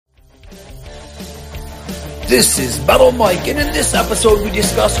This is Metal Mike, and in this episode we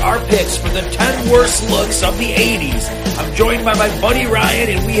discuss our picks for the 10 worst looks of the 80s. I'm joined by my buddy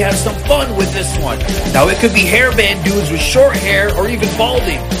Ryan, and we have some fun with this one. Now, it could be hairband dudes with short hair or even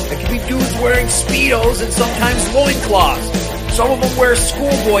balding. It could be dudes wearing Speedos and sometimes loincloths. Some of them wear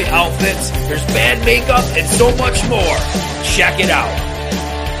schoolboy outfits, there's bad makeup, and so much more. Check it out.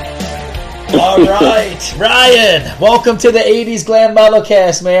 All right, Ryan, welcome to the 80s Glam Metal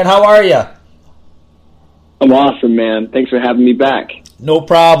Cast, man. How are you? I'm awesome, man. Thanks for having me back. No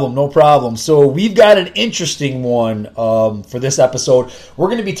problem, no problem. So we've got an interesting one for this episode. We're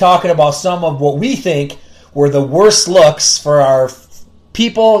going to be talking about some of what we think were the worst looks for our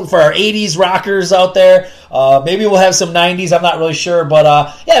people, for our 80s rockers out there. Maybe we'll have some 90s, I'm not really sure.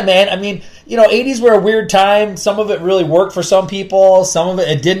 But, yeah, man, I mean, you know, 80s were a weird time. Some of it really worked for some people. Some of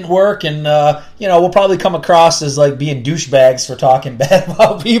it didn't work. And, you know, we'll probably come across as, like, being douchebags for talking bad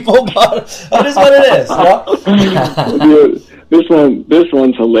about people. But it is what it is, you know? This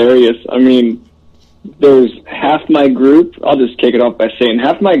one's hilarious. I mean, there's half my group. I'll just kick it off by saying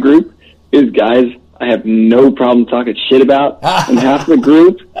half my group is guys I have no problem talking shit about. And half the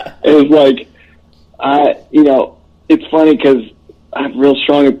group is like, you know, it's funny because I have a real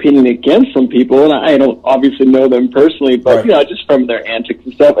strong opinion against some people, and I don't obviously know them personally, but, right, you know, just from their antics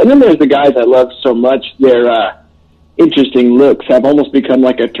and stuff. And then there's the guys I love so much, their interesting looks have almost become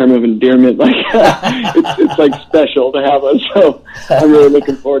like a term of endearment. Like, it's like special to have us. So I'm really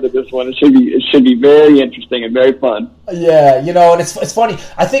looking forward to this one. It should be very interesting and very fun. Yeah, you know, and it's funny.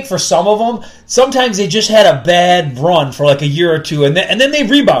 I think for some of them, sometimes they just had a bad run for like a year or two, and then they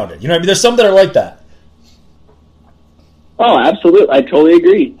rebounded. You know what I mean? There's some that are like that. Oh, absolutely. I totally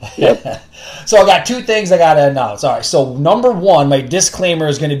agree. Yep. So I got two things I got to announce. All right, so number one, my disclaimer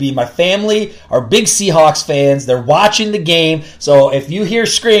is going to be my family are big Seahawks fans. They're watching the game. So if you hear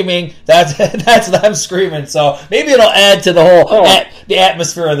screaming, that's them screaming. So maybe it'll add to the whole the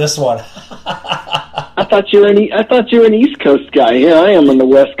atmosphere of this one. I thought you were an East Coast guy. Yeah, I am on the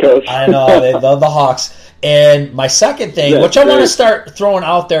West Coast. I know. They love the Hawks. And my second thing, which I want to start throwing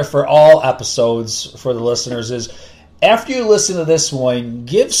out there for all episodes for the listeners, is after you listen to this one,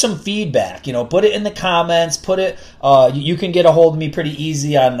 give some feedback. You know, put it in the comments. Put it. You can get a hold of me pretty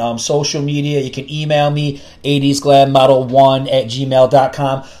easy on social media. You can email me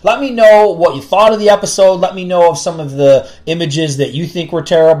 80sglammetal1@gmail.com. Let me know what you thought of the episode. Let me know of some of the images that you think were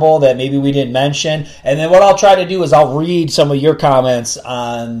terrible that maybe we didn't mention. And then what I'll try to do is I'll read some of your comments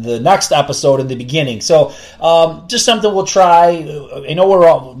on the next episode in the beginning. So just something we'll try. I know we're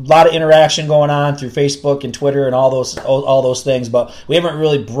a lot of interaction going on through Facebook and Twitter and all those things, but we haven't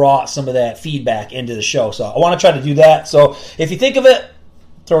really brought some of that feedback into the show. So I want to try to do that. So if you think of it,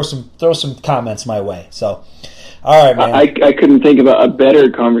 throw some comments my way. So, all right, man. I couldn't think of a better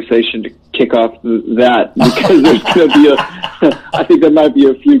conversation to kick off that, because there's going to be I think there might be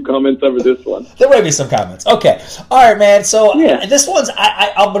a few comments over this one. There might be some comments. Okay. All right, man. So this one's,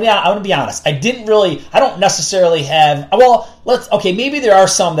 I'm going to be honest. I don't necessarily have, maybe there are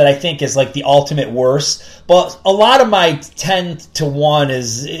some that I think is like the ultimate worst, but a lot of my 10 to 1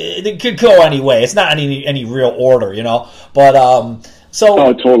 it could go any way. It's not any real order, you know, but, oh,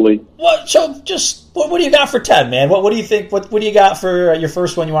 totally. What do you got for 10, man? What do you think? What do you got for your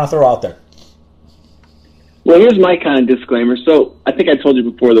first one you want to throw out there? Well, here's my kind of disclaimer. So I think I told you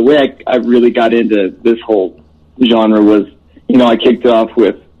before, the way I really got into this whole genre was, you know, I kicked it off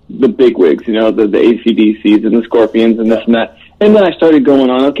with the bigwigs, you know, the AC/DCs and the Scorpions and this and that. And then I started going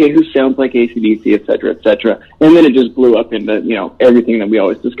on, okay, who sounds like AC/DC, et cetera, et cetera. And then it just blew up into, you know, everything that we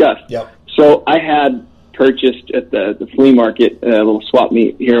always discuss. Yep. So I had purchased at the flea market, a little swap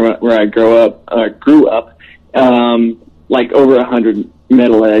meet here where I grew up, like over 100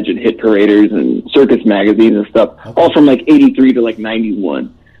 Metal Edge and Hit Paraders and Circus magazines and stuff, all from like 83 to like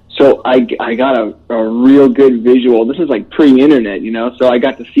 91. So I got a real good visual. This is like pre-internet, you know, so I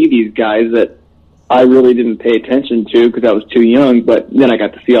got to see these guys that I really didn't pay attention to because I was too young, but then I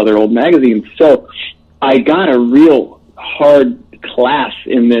got to see all their old magazines. So I got a real hard class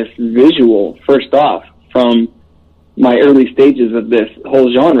in this visual, first off, from my early stages of this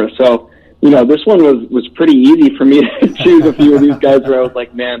whole genre. So, you know, this one was pretty easy for me to choose a few of these guys where I was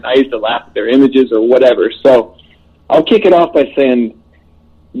like, man, I used to laugh at their images or whatever. So I'll kick it off by saying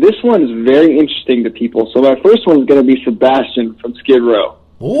this one is very interesting to people. So my first one is going to be Sebastian from Skid Row.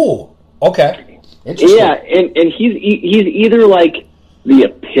 Ooh, okay. Interesting. Yeah, and he's either like the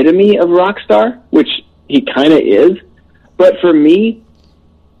epitome of rock star, which he kind of is, but for me,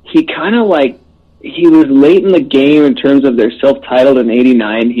 he kind of like, he was late in the game in terms of their self-titled in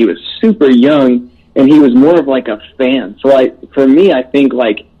 '89. He was super young, and he was more of like a fan. So for me, I think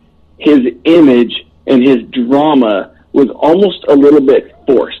like his image and his drama was almost a little bit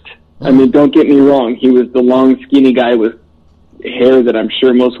forced. I mean, don't get me wrong. He was the long, skinny guy with hair that I'm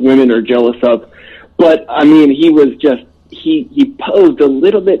sure most women are jealous of. But, I mean, he was just, he posed a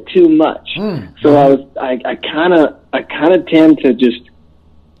little bit too much. So I kind of tend to just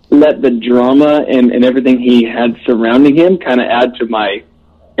let the drama and everything he had surrounding him kind of add to my,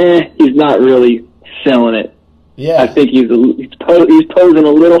 he's not really selling it. Yeah. I think he's posing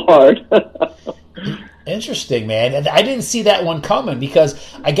a little hard. Interesting, man. And I didn't see that one coming because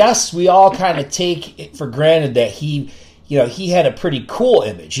I guess we all kind of take it for granted that he had a pretty cool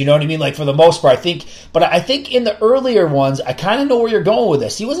image. You know what I mean? Like for the most part, I think in the earlier ones, I kind of know where you're going with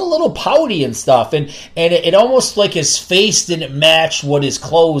this. He was a little pouty and stuff, and it almost like his face didn't match what his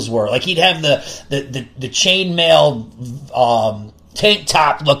clothes were. Like he'd have the chainmail tank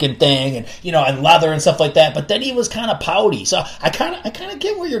top looking thing, and and leather and stuff like that. But then he was kind of pouty. So I kind of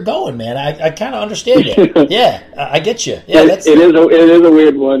get where you're going, man. I kind of understand it. Yeah, I get you. Yeah, it is a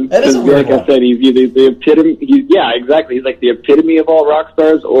weird one. It is a weird one. Like I said, he's either the epitome. Exactly. He's like the epitome of all rock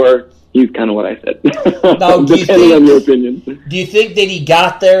stars, or he's kind of what I said. Now, depending on your opinion. Do you think that he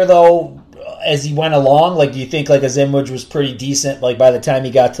got there though? As he went along, like, do you think like his image was pretty decent? Like by the time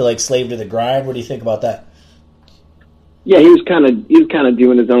he got to like Slave to the Grind, what do you think about that? Yeah, he was kind of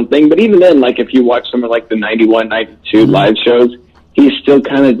doing his own thing. But even then, like if you watch some of like the 91, 92 live shows, he's still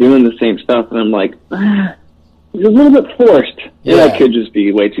kind of doing the same stuff. And I'm like, he's a little bit forced. Yeah. And I could just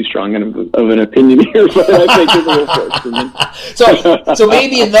be way too strong of an opinion here, but I think it's a little forced for me. So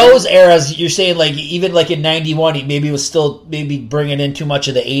maybe in those eras, you're saying like even like in 91, he maybe was still maybe bringing in too much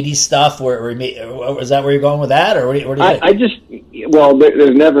of the 80s stuff. Or is that where you're going with that, or what do you think?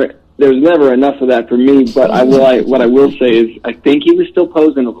 There's never enough of that for me, but what I will say is I think he was still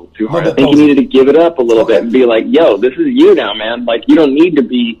posing a little too hard. I think he needed to give it up a little bit and be like, yo, this is you now, man. Like, you don't need to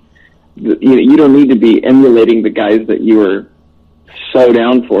be emulating the guys that you were so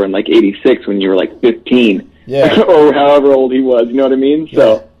down for in like 86 when you were like 15 or however old he was. You know what I mean? Yeah.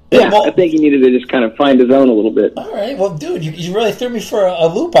 So. Yeah, well, I think he needed to just kind of find his own a little bit. All right, well, dude, you really threw me for a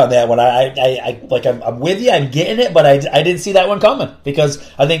loop on that one. I'm with you, I'm getting it, but I didn't see that one coming because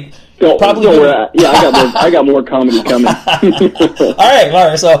I think probably. I got more comedy coming. All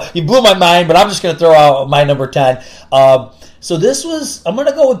right. So you blew my mind, but I'm just going to throw out my number 10. So I'm going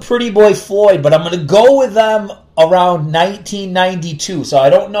to go with Pretty Boy Floyd, but I'm going to go with them around 1992. So I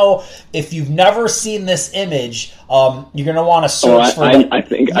don't know if you've never seen this image. You're going to want to search for it. I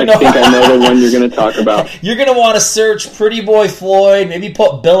think I know the one you're going to talk about. You're going to want to search Pretty Boy Floyd, maybe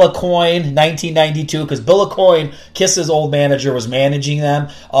put Bill Aucoin, 1992, because Bill Aucoin, Kiss's old manager, was managing them.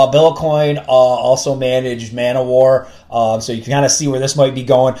 Bill Aucoin also managed Manowar, so you can kind of see where this might be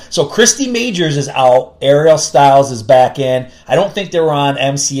going. So Christy Majors is out. Ariel Styles is back in. I don't think they were on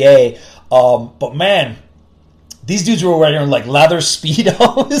MCA, but man, these dudes were wearing like leather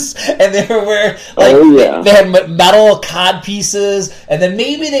Speedos, and they were wearing like they had metal cod pieces, and then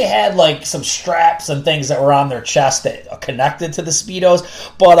maybe they had like some straps and things that were on their chest that connected to the Speedos.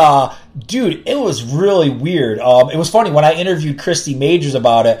 But dude, it was really weird. It was funny when I interviewed Christy Majors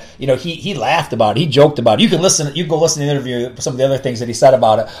about it. He laughed about it. He joked about it. You can go listen to the interview, some of the other things that he said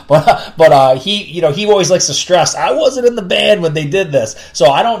about it. But he always likes to stress, I wasn't in the band when they did this,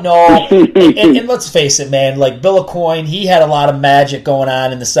 so I don't know. and let's face it, man. Like Bill Aucoin, he had a lot of magic going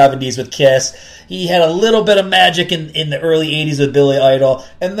on in the 70s with Kiss. He had a little bit of magic in the early 80s with Billy Idol,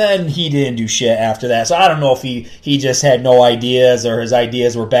 and then he didn't do shit after that. So I don't know if he just had no ideas or his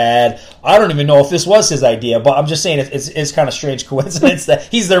ideas were bad. I don't even know if this was his idea, but I'm just saying it's kind of strange coincidence that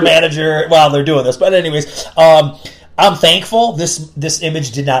he's their manager while they're doing this. But anyways, I'm thankful this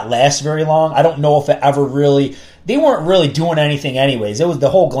image did not last very long. I don't know if it ever really... They weren't really doing anything anyways. It was the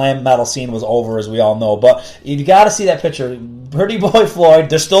whole glam metal scene was over, as we all know. But you got to see that picture. Pretty Boy Floyd,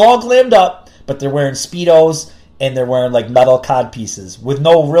 they're still all glammed up, but they're wearing Speedos and they're wearing like metal cod pieces with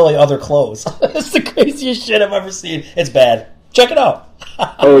no really other clothes. It's the craziest shit I've ever seen. It's bad. Check it out.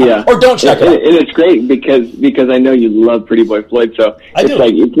 Oh yeah, or don't check it out. And it's great because I know you love Pretty Boy Floyd. So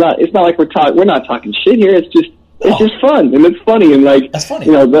it's not like we're not talking shit here. It's just fun and it's funny and like that's funny.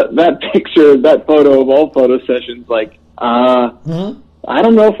 That picture, that photo of all photo sessions, like I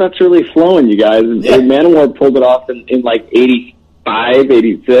don't know if that's really flowing, you guys. Yeah. Manowar pulled it off in like 85,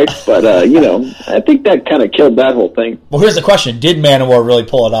 86, but I think that kind of killed that whole thing. Well, here's the question: did Manowar really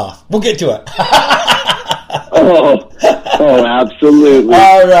pull it off? We'll get to it. Oh, absolutely.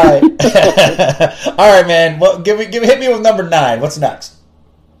 All right, all right, man. Well, hit me with number 9. What's next?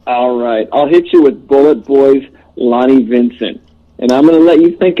 All right, I'll hit you with Bullet Boy's Lonnie Vincent. And I'm going to let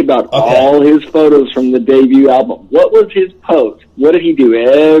you think about all his photos from the debut album. What was his pose? What did he do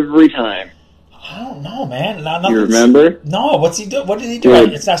every time? I don't know, man. You remember? No. What's he do? What did he do?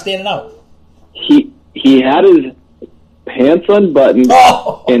 Dude, it's not standing out. He had his pants unbuttoned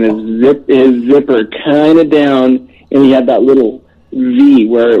and his zipper kind of down, and he had that little V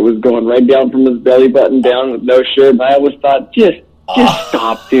where it was going right down from his belly button down with no shirt. And I always thought, just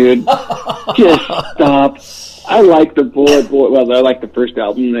stop, dude. Just stop. I like the Bullet Boy. Well, I like the first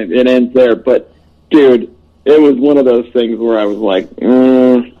album. It ends there, but dude, it was one of those things where I was like,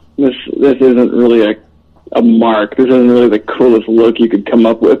 this isn't really a mark. This isn't really the coolest look you could come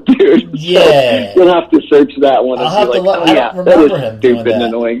up with, dude. Yeah. So you'll have to search that one and I'll have be to like, look. I don't remember him doing stupid and that.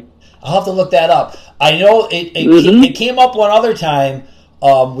 annoying. I'll have to look that up. I know it came up one other time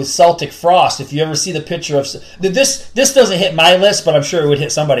with Celtic Frost. If you ever see the picture of this doesn't hit my list, but I'm sure it would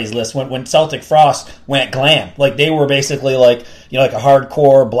hit somebody's list when Celtic Frost went glam. Like they were basically like like a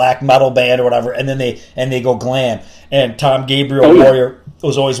hardcore black metal band or whatever, and then they go glam. And Tom Gabriel Warrior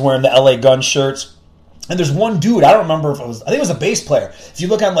was always wearing the LA Gun shirts. And there's one dude, I don't remember if it was, I think it was a bass player. If you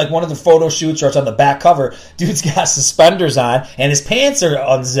look on like one of the photo shoots or it's on the back cover, dude's got suspenders on and his pants are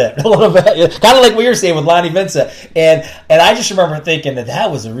unzipped a little bit. Kind of like what you're saying with Lonnie Vincent. And I just remember thinking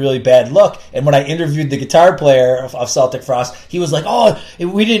that was a really bad look. And when I interviewed the guitar player of Celtic Frost, he was like,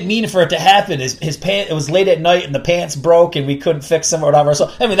 we didn't mean for it to happen. His pants, it was late at night and the pants broke and we couldn't fix them or whatever.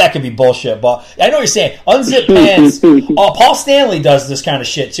 So, I mean, that could be bullshit. But I know what you're saying. Unzipped pants. Paul Stanley does this kind of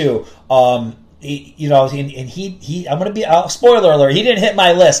shit too. He I'm gonna be spoiler alert. He didn't hit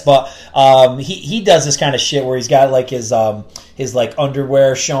my list, but he does this kind of shit where he's got like his like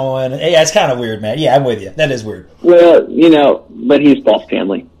underwear showing. Yeah, it's kind of weird, man. Yeah, I'm with you. That is weird. Well, but he's Paul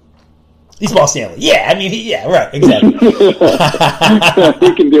Stanley. He's Paul Stanley. Yeah, I mean, right, exactly.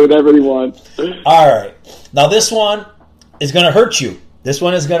 He can do whatever he wants. All right, now this one is gonna hurt you. This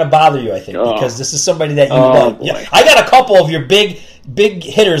one is gonna bother you, I think, because this is somebody that you like. Yeah, I got a couple of your big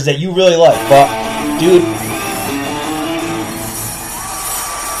hitters that you really like, but dude,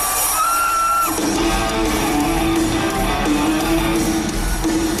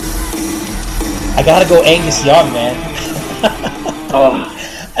 I gotta go Angus Young, man.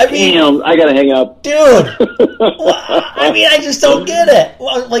 I mean, damn, I gotta hang up, dude. I mean, I just don't get it.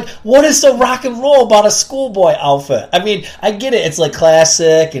 Like, what is so rock and roll about a schoolboy outfit? I mean, I get it. It's like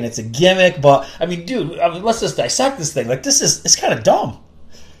classic and it's a gimmick, but I mean, dude, let's just dissect this thing. Like, it's kind of dumb.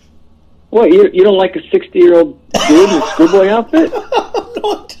 What, you don't like a 60-year-old dude in a schoolboy outfit?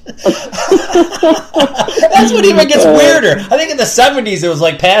 That's what even gets weirder. I think in the 70s it was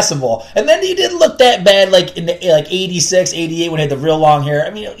like passable, and then he didn't look that bad. Like in the 86, 88 when he had the real long hair. I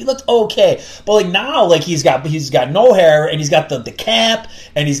mean, he looked okay, but like now, like he's got no hair and he's got the cap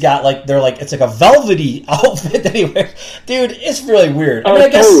and he's got like it's like a velvety outfit that he wears. Dude, it's really weird. I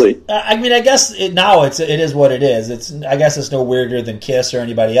mean, totally. I guess now it is what it is. I guess it's no weirder than Kiss or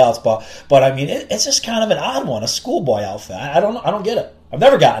anybody else, but I mean it's just kind of an odd one, a schoolboy outfit. I don't get it. I've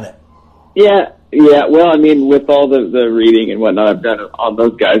never gotten it. Yeah. Well, I mean, with all the reading and whatnot I've done on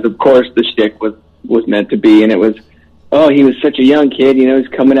those guys, of course the shtick was meant to be, and it was, he was such a young kid, he's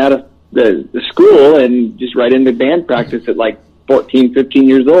coming out of the school and just right into band practice at like 14, 15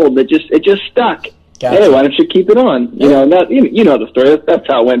 years old. It just stuck. Gotcha. Hey, why don't you keep it on? Yeah. You know the story. That's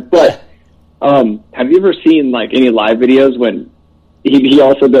how it went. But have you ever seen like any live videos when he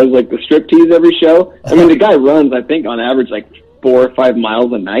also does like the striptease every show? I mean, the guy runs, I think, on average like 4 or 5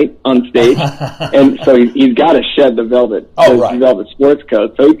 miles a night on stage, and so he's got to shed the velvet sports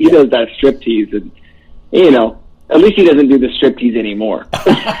coat. So he does that striptease, and at least he doesn't do the striptease anymore.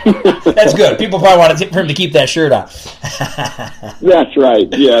 That's good. People probably want for him to keep that shirt on. That's right.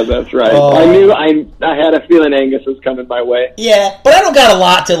 Yeah, that's right. I knew I had a feeling Angus was coming my way. Yeah, but I don't got a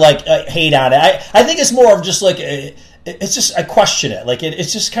lot to like hate on it. I think it's more of just like it's just, I question it. Like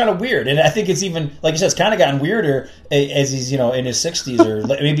it's just kind of weird, and I think it's even, like you said, it's kind of gotten weirder as he's in his 60s or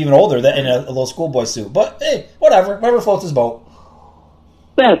maybe even older, in a little schoolboy suit. But hey, whatever floats his boat.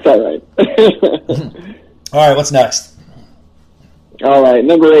 That's all right. All right, what's next? All right,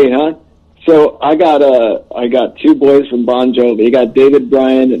 number 8, huh? So I got 2 boys from Bon Jovi. I got David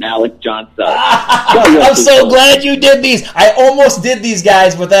Bryan and Alec Johnson. I'm so glad you did these. I almost did these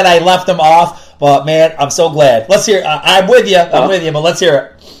guys, but then I left them off. But man, I'm so glad. Let's hear. I'm with you. But let's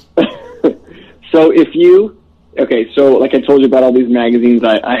hear it. So so like I told you about all these magazines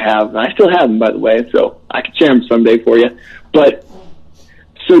I have, and I still have them, by the way, so I can share them someday for you. But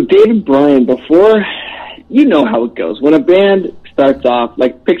so David Bryan, before, you know how it goes. When a band starts off,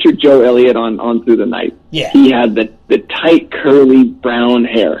 like picture Joe Elliott on Through the Night. Yeah. He had the tight, curly, brown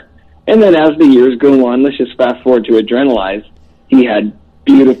hair. And then as the years go on, let's just fast forward to Adrenalize, he had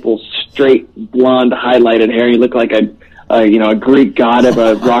beautiful, straight, blonde, highlighted hair. He looked like a a Greek god of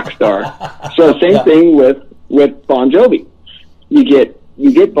a rock star. So same thing with Bon Jovi. You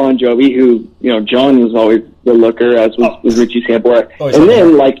get Bon Jovi, who, John was always the looker, as was Richie Sambora. And then,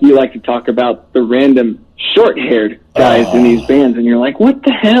 you like to talk about the random short-haired guys in these bands, and you're like, what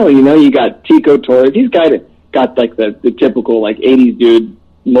the hell? You got Tico Torres. He's got the typical, 80s dude,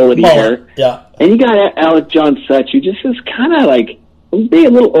 mullety hair. Yeah. And you got Alec John Such, who just is kind of be a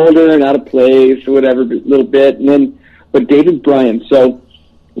little older and out of place or whatever, a little bit. But David Bryan. So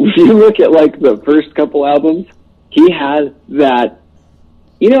if you look at the first couple albums, he had that.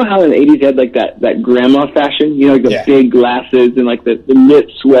 You know how in the 80s he had that grandma fashion? The big glasses and the knit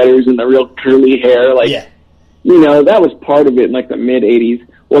sweaters and the real curly hair. That was part of it in the mid 80s.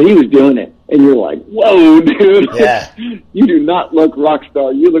 Well, he was doing it. And you're like, whoa, dude. Yeah. You do not look rock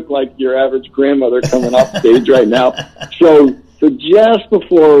star. You look like your average grandmother coming off stage right now. So just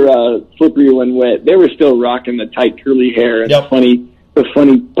before Slippery When Wet, they were still rocking the tight curly hair and the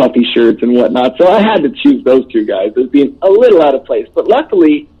funny puffy shirts and whatnot. So I had to choose those two guys as being a little out of place. But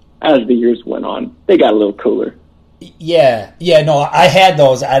luckily, as the years went on, they got a little cooler. Yeah, no, I had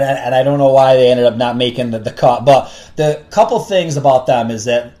those, and I don't know why they ended up not making the cut. But the couple things about them is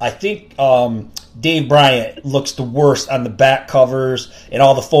that I think Dave Bryant looks the worst on the back covers and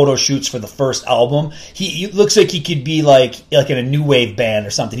all the photo shoots for the first album. He looks like he could be like in a new wave band or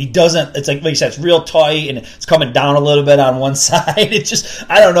something. He doesn't. It's like you said, it's real tight and it's coming down a little bit on one side. It's just,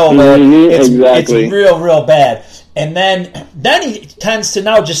 I don't know, man. It's real bad. And then he tends to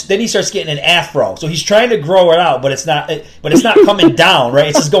then he starts getting an afro. So he's trying to grow it out, but it's not coming down, right?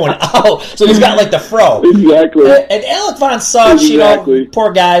 It's just going out. So he's got the fro. Exactly. And Alec Von Such,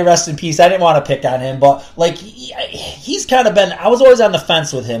 poor guy, rest in peace. I didn't want to pick on him, but he's kind of been. I was always on the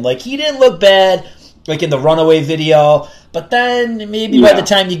fence with him. He didn't look bad, in the Runaway video. But then maybe by the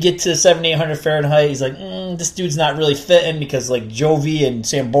time you get to 7,800 Fahrenheit, he's like, this dude's not really fitting because Jovi and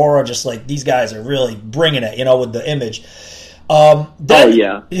Sambora, just these guys are really bringing it, with the image.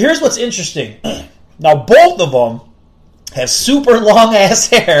 Here's what's interesting. Now, both of them have super long ass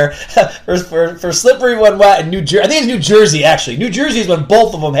hair for Slippery When Wet in New Jersey. I think it's New Jersey, actually. New Jersey is when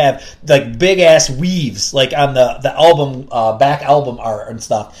both of them have big ass weaves, on the album back album art and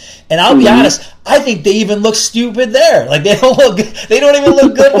stuff. And I'll be honest, I think they even look stupid there. They don't even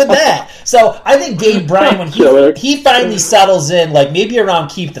look good with that. So I think Dave Bryan, when he finally settles in, maybe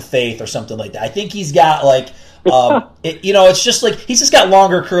around Keep the Faith or something like that. I think he's got it's just he's just got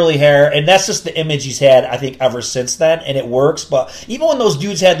longer curly hair, and that's just the image he's had, I think, ever since then, and it works. But even when those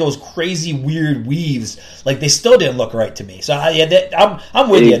dudes had those crazy weird weaves, they still didn't look right to me. So I'm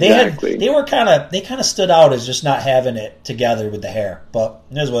with you. They kind of stood out as just not having it together with the hair. But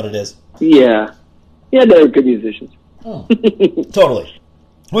here's what it is. Yeah, they're good musicians. Totally.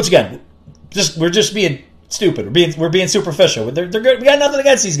 Once again, we're just being stupid. We're being superficial. They're good. We got nothing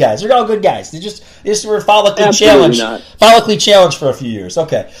against these guys. They're all good guys. They just were follically challenged for a few years.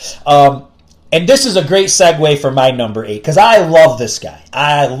 Okay. And this is a great segue for my number 8 because I love this guy.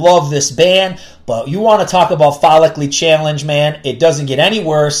 I love this band. But you want to talk about follically challenged, man? It doesn't get any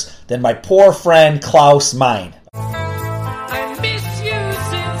worse than my poor friend Klaus Meine. I miss you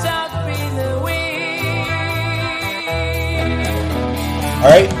since I've been away. All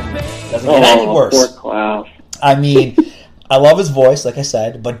right. Doesn't get any worse. Poor Klaus. I mean, I love his voice, like I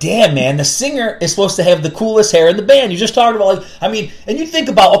said, but damn, man, the singer is supposed to have the coolest hair in the band. You just talked about, and you think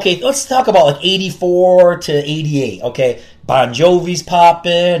about, let's talk about 84 to 88, okay? Bon Jovi's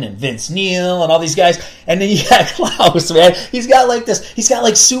popping and Vince Neil and all these guys, and then you got Klaus, man. He's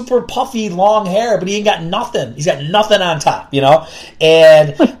got super puffy long hair, but he ain't got nothing. He's got nothing on top,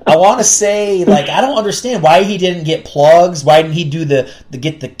 And I want to say, I don't understand why he didn't get plugs. Why didn't he do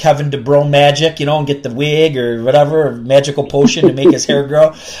get the Kevin DeBro magic, and get the wig or whatever, or magical potion to make his hair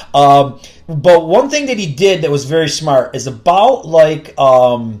grow. But one thing that he did that was very smart is about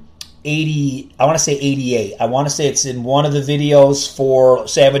 80, I want to say 88. I want to say it's in one of the videos for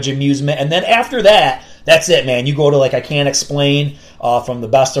Savage Amusement. And then after that, that's it, man. You go to I Can't Explain from the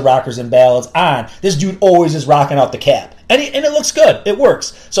Best of Rockers and Ballads on. This dude always is rocking out the cap. And it looks good. It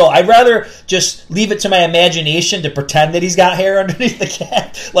works. So I'd rather just leave it to my imagination to pretend that he's got hair underneath the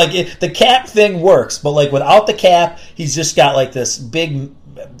cap. The cap thing works. But without the cap, he's just got this big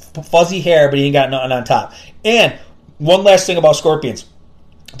fuzzy hair, but he ain't got nothing on top. And one last thing about Scorpions.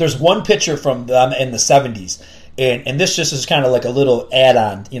 There's one picture from them in the 70s, and this just is kind of like a little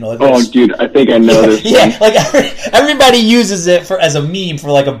add-on, Oh, dude, I think I know this. Yeah, like everybody uses it as a meme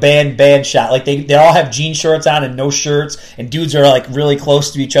for like a band shot. Like they all have jean shorts on and no shirts, and dudes are like really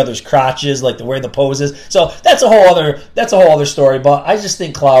close to each other's crotches, like the way the poses. So that's a whole other story. But I just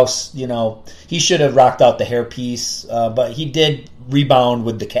think Klaus, he should have rocked out the hairpiece, but he did rebound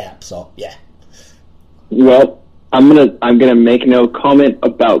with the cap. So yeah. Well, I'm gonna make no comment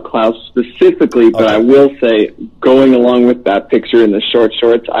about Klaus specifically, but Okay. I will say, going along with that picture in the short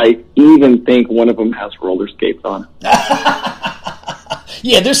shorts, I even think one of them has roller skates on.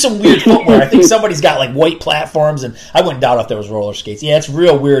 Yeah, there's some weird footwear. I think somebody's got like white platforms, and I wouldn't doubt if there was roller skates. Yeah, it's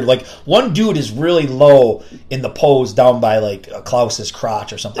real weird. Like one dude is really low in the pose down by like Klaus's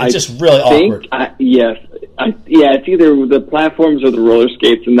crotch or something. It's just really awkward. Yes. It's either the platforms or the roller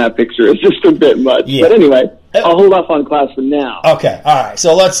skates in that picture. It's just a bit much. Yeah. But anyway, I'll hold off on Klaus for now. Okay, all right.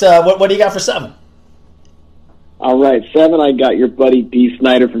 So let's. What do you got for 7? All right, 7. I got your buddy Dee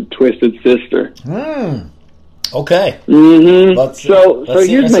Snider from Twisted Sister. Okay. Mm-hmm. So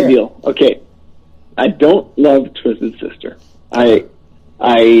here's my hear it. deal. Okay, I don't love Twisted Sister. I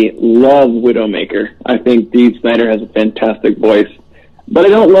love Widowmaker. I think Dee Snider has a fantastic voice, but I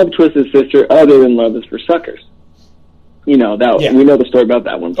don't love Twisted Sister other than Love Is for Suckers. We know the story about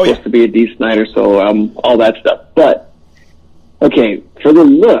that one. It's supposed to be a Dee Snider solo album, all that stuff. But okay, for the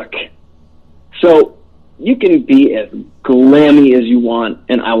look, so you can be as glammy as you want,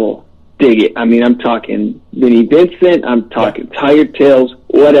 and I will dig it. I mean, I'm talking Vinnie Vincent, I'm talking Tired Tales,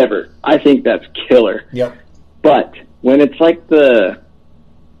 whatever. I think that's killer. Yep. But when it's like like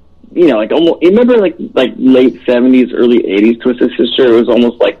almost, remember like late 70s, early 80s Twisted Sister, it was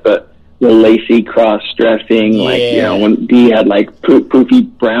almost like the lacy cross-dressing, when Dee had like poofy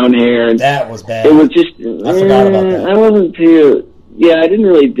brown hair. And that was bad. It was just, I forgot about that. I wasn't too, I didn't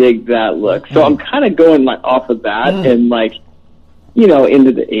really dig that look. So I'm kind of going like off of that and like,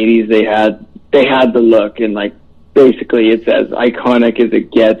 into the 80s they had the look, and like basically it's as iconic as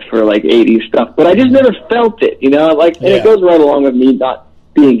it gets for like 80s stuff. But I just never felt it, and it goes right along with me not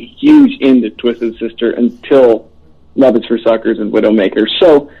being huge into Twisted Sister until Love Is for Suckers and Widowmaker.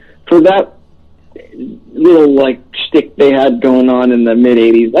 So for that little like shtick they had going on in the mid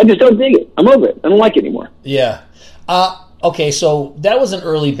 80s, I just don't dig it. I'm over it. I don't like it anymore. Yeah. Okay, so that was an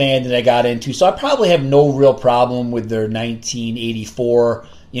early band that I got into, so I probably have no real problem with their 1984,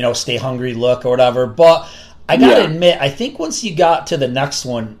 Stay Hungry look or whatever, but I gotta admit, I think once you got to the next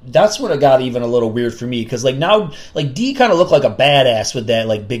one, that's when it got even a little weird for me, because like now, like Dee kind of looked like a badass with that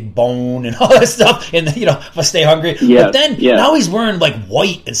like big bone and all that stuff, and if I Stay Hungry, but then now he's wearing like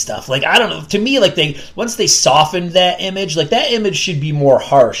white and stuff. Like I don't know, to me, like once they softened that image, like that image should be more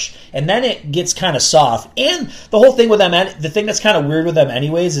harsh, and then it gets kind of soft. And the whole thing with them, the thing that's kind of weird with them,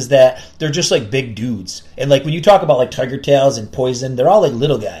 anyways, is that they're just like big dudes, and like when you talk about like Tiger Tails and Poison, they're all like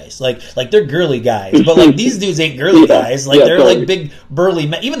little guys, like they're girly guys, but like these dudes ain't girly guys. Like they're totally like big burly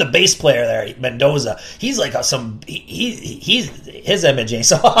men. Even the bass player there, Mendoza, he's like he's his image ain't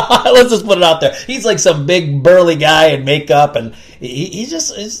so. Let's just put it out there. He's like some big burly guy in makeup, and it's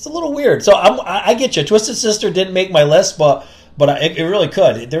just a little weird. So I get you. Twisted Sister didn't make my list, but it really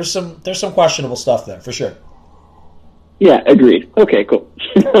could. There's some questionable stuff there for sure. Yeah, agreed. Okay, cool.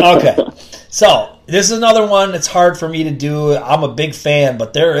 Okay, so this is another one that's hard for me to do. I'm a big fan,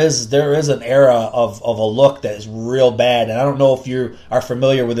 but there is an era of a look that is real bad, and I don't know if you are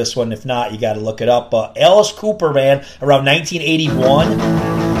familiar with this one. If not, you got to look it up. But Alice Cooper, man, around 1981.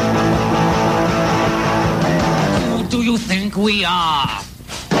 Who do you think we are?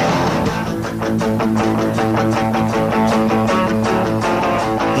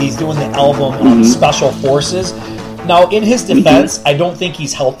 He's doing the album Special Forces. Now, in his defense, I don't think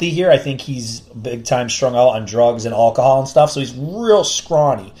he's healthy here. I think he's big time strung out on drugs and alcohol and stuff, so he's real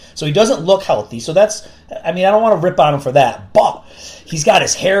scrawny. So he doesn't look healthy. So I don't want to rip on him for that, but he's got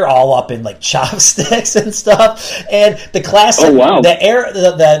his hair all up in like chopsticks and stuff. And the classic,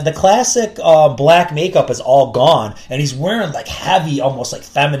 the classic black makeup is all gone, and he's wearing like heavy, almost like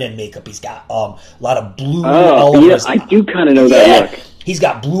feminine makeup. He's got a lot of blue all over his. I do kind of know that look. He's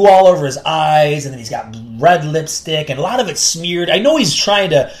got blue all over his eyes, and then he's got red lipstick, and a lot of it's smeared. I know he's trying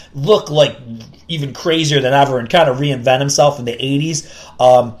to look like even crazier than ever and kind of reinvent himself in the 80s.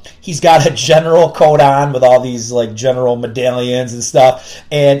 He's got a general coat on with all these like general medallions and stuff.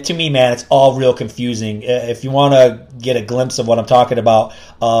 And to me, man, it's all real confusing. If you want to get a glimpse of what I'm talking about,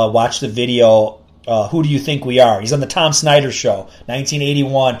 watch the video. Who Do You Think We Are? He's on the Tom Snyder Show,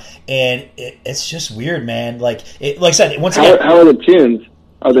 1981, and it's just weird, man. Like I said, once again, how are the tunes?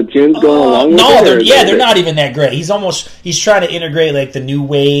 Are the tunes going along with no, it? they're not even that great. He's trying to integrate like the new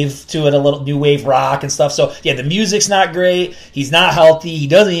wave to it, a little new wave rock and stuff. So yeah, the music's not great. He's not healthy. He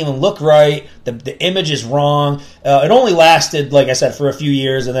doesn't even look right. The image is wrong. It only lasted, like I said, for a few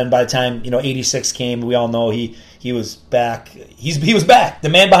years, and then by the time '86 came, we all know he was back. He was back. The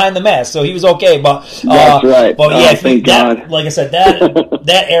man behind the mask, so he was okay. But that's right. But yeah, thank God. Like I said,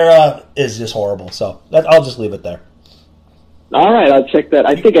 that era is just horrible. So I'll just leave it there. All right, I'll check that.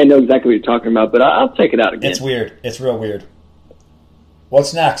 I think I know exactly what you're talking about, but I'll check it out again. It's weird. It's real weird.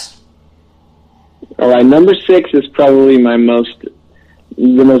 What's next? All right, number 6 is probably the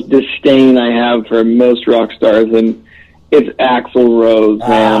most disdain I have for most rock stars, and it's Axl Rose,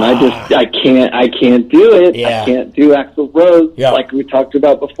 man. I can't do it. Yeah. I can't do Axl Rose. Yep. Like we talked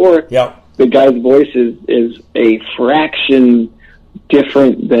about before. Yep. The guy's voice is a fraction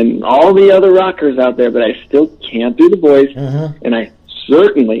different than all the other rockers out there, but I still can't do the voice, and I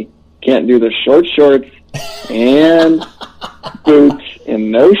certainly can't do the short shorts and boots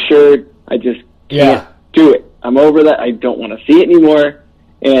and no shirt. I just can't do it. I'm over that. I don't want to see it anymore,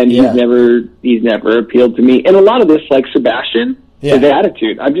 and he's never appealed to me. And a lot of this, like Sebastian, his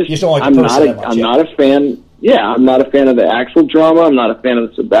attitude. I'm not a fan. Yeah, I'm not a fan of the Axl drama. I'm not a fan of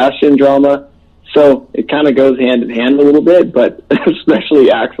the Sebastian drama. So it kind of goes hand in hand a little bit, but especially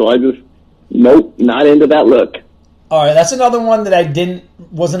Axl, nope, not into that look. All right, that's another one that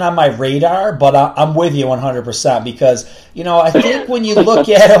wasn't on my radar, but I'm with you 100% because, I think when you look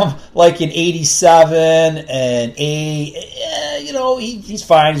at him like in 87 and he's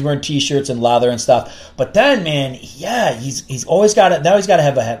fine. He's wearing T-shirts and leather and stuff. But then, man, he's always got to, now he's got to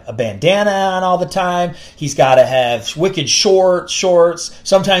have a bandana on all the time. He's got to have wicked shorts.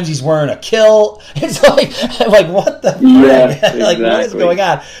 Sometimes he's wearing a kilt. It's like what the fuck? Like, exactly. What is going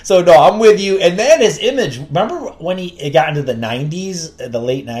on? So, no, I'm with you. And then his image, remember when he got into the 90s, the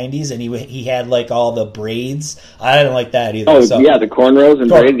late 90s, and he had like all the braids? I didn't like that either. Oh, yeah, the cornrows and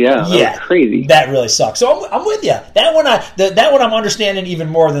braids, that was crazy. That really sucks. So I'm with you. That one I'm understanding even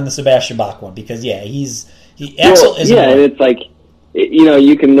more than the Sebastian Bach one because Axl is and it's like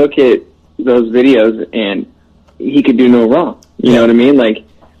you can look at those videos and he could do no wrong. You know what I mean? Like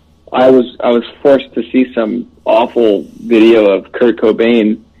I was forced to see some awful video of Kurt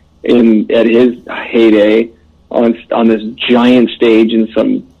Cobain at his heyday on this giant stage in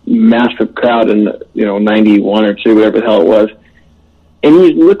some massive crowd in 91 or 2, whatever the hell it was, and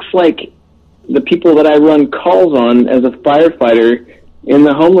he looks like the people that I run calls on as a firefighter in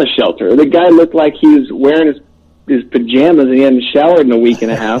the homeless shelter. The guy looked like he was wearing his pajamas and he hadn't showered in a week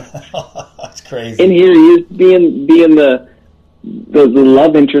and a half. That's crazy. And here he is being the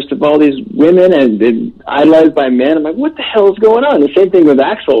love interest of all these women and idolized by men. I'm like, what the hell is going on? The same thing with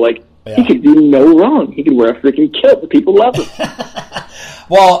Axl. Like, he could do no wrong. He could wear a freaking kilt. The people love him.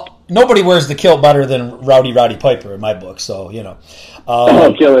 Well, nobody wears the kilt better than Rowdy Piper in my book, so,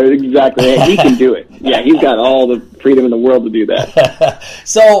 killer, exactly. He can do it. Yeah, he's got all the freedom in the world to do that.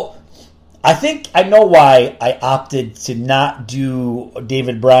 So, I think I know why I opted to not do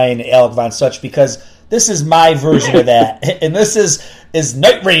David Bryan and Alec Von Such because this is my version of that, and this is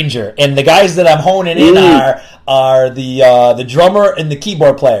Night Ranger, and the guys that I'm honing in are the drummer and the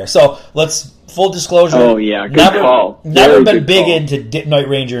keyboard player. So let's full disclosure. Oh yeah, good call. Never been big into Night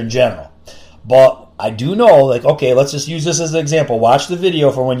Ranger in general, but I do know. Like, okay, let's just use this as an example. Watch the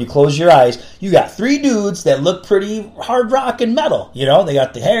video for when you close your eyes. You got 3 dudes that look pretty hard rock and metal. They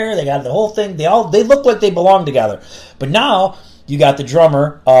got the hair, they got the whole thing. They look like they belong together. But now you got the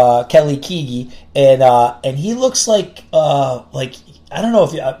drummer, Kelly Keagy, and he looks like I don't know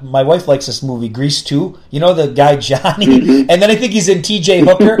if my wife likes this movie, Grease 2. The guy Johnny, and then I think he's in T.J.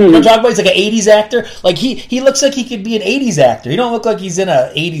 Hooker. He's like an '80s actor. Like he looks like he could be an '80s actor. He don't look like he's in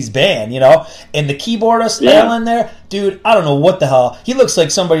a '80s band, And the keyboardist Alan there, dude, I don't know what the hell. He looks like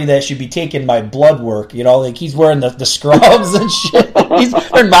somebody that should be taking my blood work. Like he's wearing the scrubs and shit. He's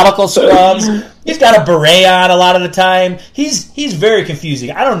wearing medical scrubs. He's got a beret on a lot of the time. He's very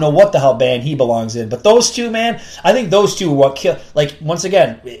confusing. I don't know what the hell band he belongs in. But those two, man, I think those two are what kill. Like, once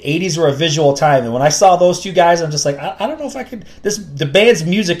again, 80s were a visual time. And when I saw those two guys, I'm just like, I don't know if I could. The band's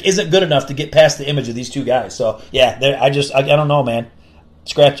music isn't good enough to get past the image of these two guys. So, yeah, I don't know, man.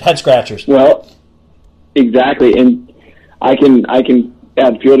 Head scratchers. Well, exactly. And I can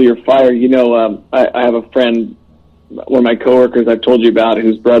add fuel to your fire. I have a friend, one of my coworkers I've told you about,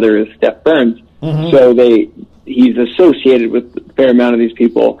 whose brother is Steph Burns. Mm-hmm. So he's associated with a fair amount of these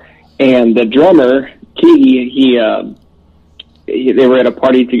people. And the drummer, Keagy, they were at a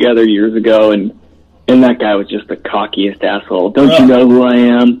party together years ago, and that guy was just the cockiest asshole. Don't you know who I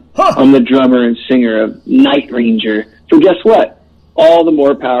am? I'm the drummer and singer of Night Ranger. So guess what? all the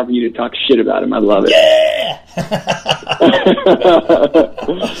more power for you to talk shit about him. I love it. Yeah.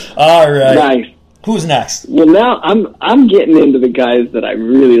 All right. Nice. Who's next? Well, now I'm getting into the guys that I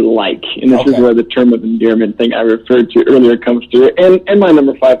really like, and this is where the term of endearment thing I referred to earlier comes through. And my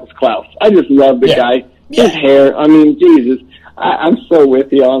number 5 was Klaus. I just love the guy. Yeah. His hair. I mean, Jesus. I'm so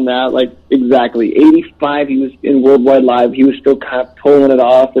with you on that. Like, exactly. 85, he was in Worldwide Live. He was still kind of pulling it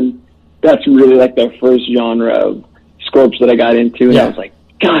off, and that's really like the first genre of Scorps that I got into. And I was like,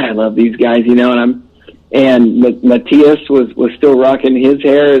 God, I love these guys, you know. And Matthias was still rocking his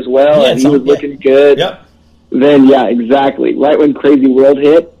hair as well, and he was looking good. Yep. Then, exactly. Right when Crazy World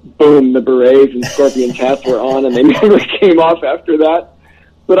hit, boom, the berets and scorpion hats were on, and they never came off after that.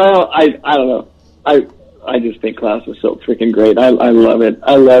 But I don't know. I just think Klaus was so freaking great. I love it.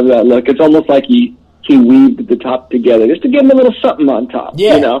 I love that look. It's almost like he weaved the top together just to give him a little something on top.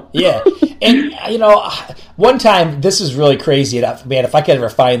 Yeah, you know? Yeah. And, you know, one time, this is really crazy. Man, if I can ever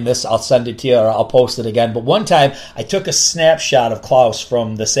find this, I'll send it to you or I'll post it again. But one time, I took a snapshot of Klaus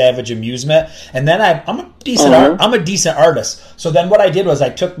from the Savage Amusement, and then I'm a decent artist. So then what I did was I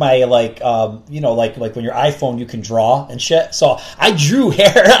took my, like when your iPhone, you can draw and shit. So I drew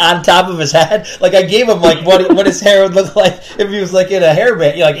hair on top of his head. Like, I gave him, like, what his hair would look like if he was, like, in a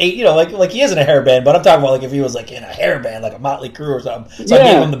hairband. Like he is in a hairband, but I'm talking about, like, if he was, like, in a hairband, like a Motley Crue or something. So I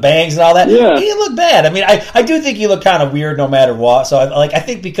gave him the bangs and all that. Yeah. He didn't look bad. I mean, I do think he looked kind of weird no matter what. So, I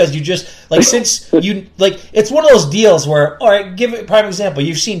think because you just, like, since you, like, it's one of those deals where, all right, give it a prime example.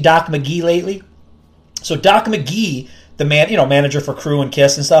 You've seen Doc McGee lately? So Doc McGee, the manager for Crew and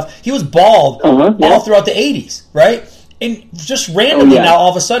Kiss and stuff, he was bald all throughout the 80s, right? And just randomly now,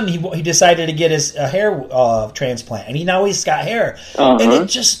 all of a sudden, he decided to get his hair transplant, and he's got hair, and it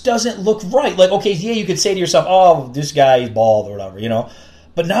just doesn't look right. Like, okay, you could say to yourself, "Oh, this guy is bald" or whatever, you know.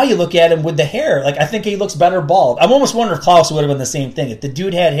 But now you look at him with the hair. Like, I think he looks better bald. I'm almost wondering if Klaus would have been the same thing. If the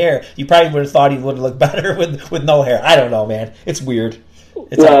dude had hair, you probably would have thought he would have looked better with no hair. I don't know, man. It's weird.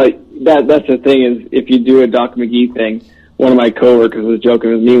 That's the thing is, if you do a Doc McGee thing, one of my coworkers was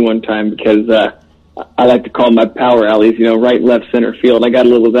joking with me one time because I like to call them my power alleys, you know, right, left, center field. I got a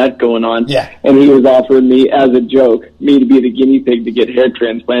little of that going on. Yeah. And he was offering me, as a joke, me to be the guinea pig to get hair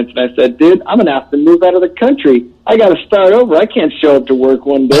transplants. And I said, dude, I'm going to have to move out of the country. I got to start over. I can't show up to work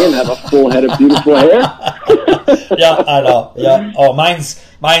one day and have a full head of beautiful hair. Yeah, I know. Yeah. Oh,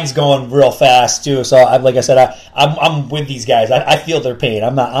 mine's going real fast too. So, like I said, I'm with these guys. I feel their pain.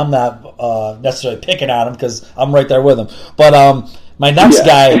 I'm not necessarily picking on them because I'm right there with them. But my next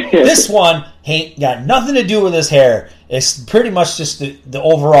guy, this one ain't got nothing to do with his hair. It's pretty much just the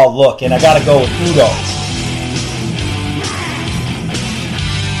overall look, and I got to go with Udo.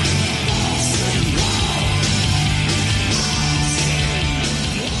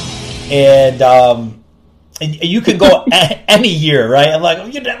 And you can go any year, right? I'm like,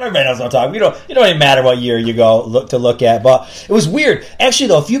 everybody knows what I'm talking. You don't even matter what year you go look at. But it was weird. Actually,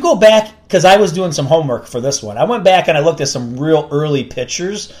 though, if you go back, because I was doing some homework for this one, I went back and I looked at some real early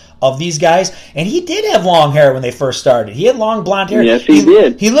pictures of these guys, and he did have long hair when they first started. He had long blonde hair. Yes, he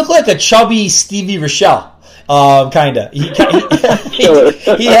did. He looked like a chubby Stevie Rochelle, kind of. He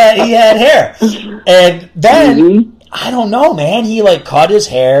had hair, and then I don't know, man. He like cut his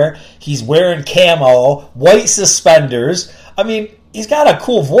hair. He's wearing camo, white suspenders. I mean, he's got a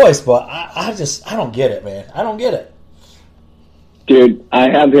cool voice, but I don't get it, man. I don't get it. Dude, I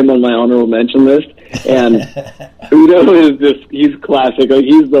have him on my honorable mention list, and Udo is he's classic. Like,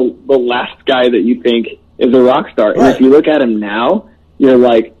 he's the last guy that you think is a rock star. And if you look at him now, you're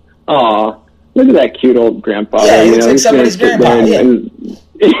like, aw, look at that cute old grandpa. Yeah, he looks like somebody's grandpa,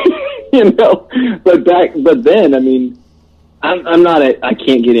 you know, but then, I mean, I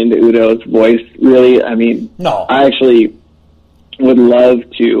can't get into Udo's voice, really. I mean, no. I actually would love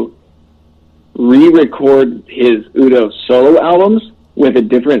to re-record his Udo solo albums with a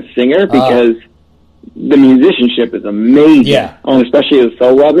different singer because the musicianship is amazing. Yeah. Especially his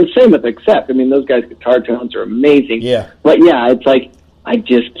solo albums. Same with Accept. I mean, those guys' guitar tones are amazing. Yeah. But it's like, I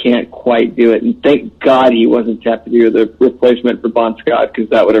just can't quite do it. And thank God he wasn't tapped to be the replacement for Bon Scott, because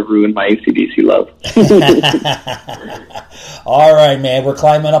that would have ruined my AC/DC love. All right, man. We're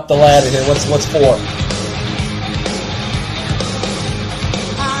climbing up the ladder here. What's 4?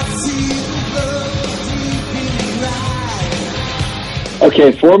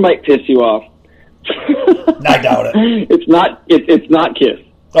 Okay, 4 might piss you off. I doubt it. It's not Kiss.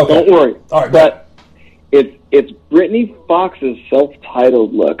 Okay. Don't worry. All right, but it's Brittany Fox's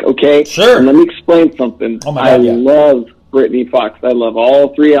self-titled look, okay? Sure. And let me explain something. Oh my God, I love Brittany Fox. I love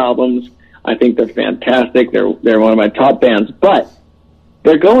all 3 albums. I think they're fantastic. They're one of my top bands. But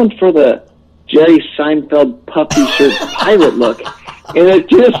they're going for the Jerry Seinfeld puffy shirt pirate look. And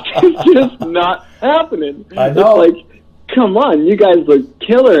it's just not happening. I know. It's like, come on, you guys look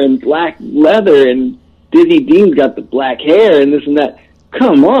killer in black leather, and Dizzy Dean's got the black hair and this and that.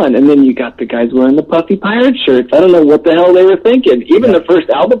 Come on. And then you got the guys wearing the puffy pirate shirts. I don't know what the hell they were thinking. Even the first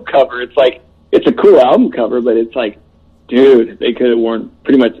album cover, it's like, it's a cool album cover, but it's like, dude, they could have worn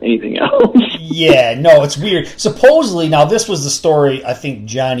pretty much anything else. Yeah, no, it's weird. Supposedly, now this was the story I think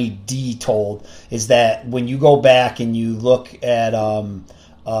Johnny D told, is that when you go back and you look at,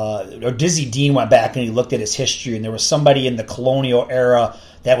 or Dizzy Dean went back and he looked at his history, and there was somebody in the colonial era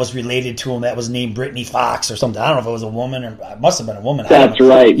that was related to him that was named Brittany Fox or something. I don't know if it was a woman or it must have been a woman. That's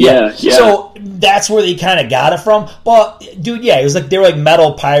right. Yeah. So that's where they kind of got it from. But dude, yeah, it was like they were like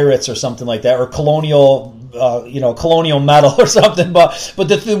metal pirates or something like that, or colonial. Colonial metal or something, but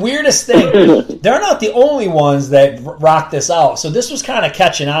the weirdest thing, they're not the only ones that rock this out. So this was kind of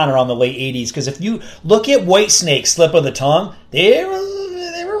catching on around the late 80s, because if you look at Whitesnake, Slip of the Tongue, they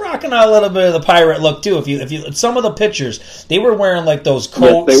were rocking out a little bit of the pirate look too. If you some of the pictures, they were wearing like those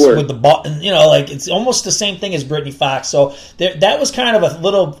coats with the button, like it's almost the same thing as Brittany Fox. So that was kind of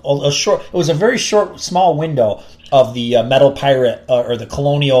a short. It was a very short, small window of the metal pirate or the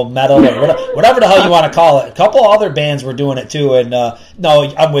colonial metal or whatever the hell you want to call it. A couple other bands were doing it too, and no,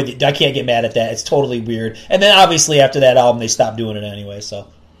 I'm with you. I can't get mad at that. It's totally weird. And then obviously after that album, they stopped doing it anyway. So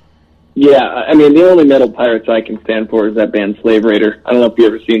yeah, I mean the only metal pirates I can stand for is that band Slave Raider. I don't know if you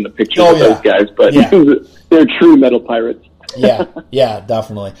ever seen the pictures of those guys, but they're true metal pirates. yeah,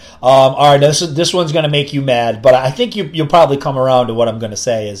 definitely. All right, this one's going to make you mad, but I think you'll probably come around to what I'm going to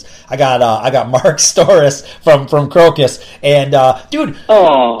say. Is I got Mark Storis from Crocus, and dude,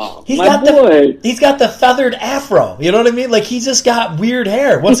 he's got the feathered afro. You know what I mean? Like he's just got weird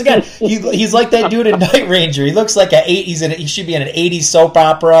hair. Once again, he's like that dude in Night Ranger. He looks like he should be in an '80s soap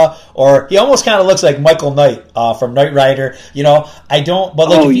opera, or he almost kind of looks like Michael Knight from Knight Rider. I don't. But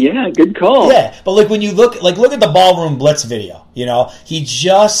like, good call. Yeah, but like when you look at the Ballroom Blitz video. He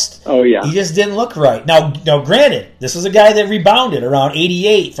just didn't look right. Now, granted, this was a guy that rebounded around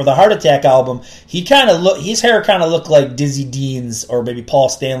 '88 for the Heart Attack album. His hair kind of looked like Dizzy Dean's or maybe Paul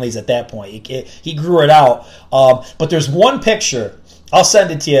Stanley's at that point. He grew it out. But there's one picture. I'll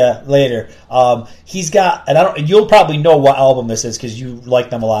send it to you later. He's got, and you'll probably know what album this is because you like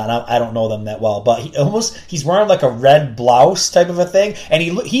them a lot, and I don't know them that well. But he's wearing like a red blouse type of a thing, and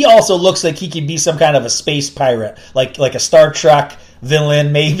he also looks like he could be some kind of a space pirate, like a Star Trek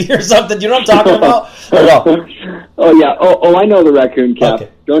villain maybe or something. Do you know what I'm talking about? Oh yeah. Oh, I know the raccoon cap.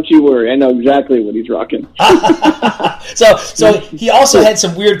 Okay. Don't you worry. I know exactly what he's rocking. So he also had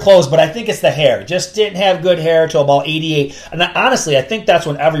some weird clothes, but I think it's the hair. Just didn't have good hair until about '88. And honestly, I think that's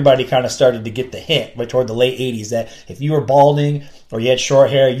when everybody kind of started to get the hint, right toward the late '80s, that if you were balding or you had short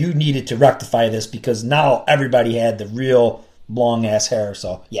hair, you needed to rectify this because now everybody had the real long ass hair.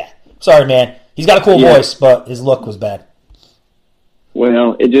 So yeah, sorry man. He's got a cool voice, but his look was bad.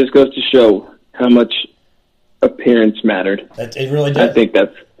 Well, it just goes to show how much appearance mattered. It really did. I think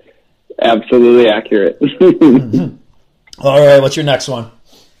that's absolutely accurate. Mm-hmm. All right, what's your next one?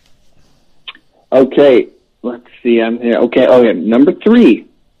 Okay, let's see. I'm here. Okay, number 3.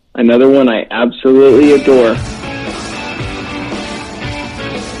 Another one I absolutely adore.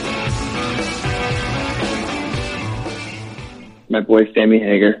 My boy Sammy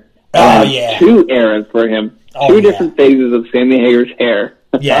Hagar. Oh, yeah. 2 eras for him. 2 different phases of Sammy Hagar's hair.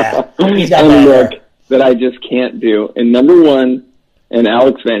 Yeah, he's got and that look hair that I just can't do. And number 1, and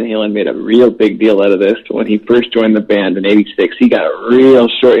Alex Van Halen made a real big deal out of this when he first joined the band in '86. He got a real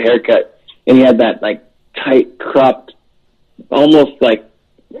short haircut, and he had that like tight cropped, almost like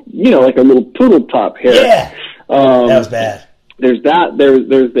like a little poodle top hair. Yeah, that was bad. There's that. There's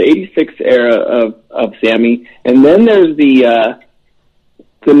the '86 era of Sammy, and then there's the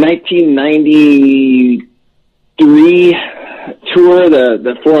 1993 tour,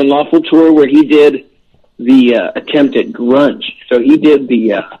 the Foreign Lawful tour, where he did the attempt at grunge. So he did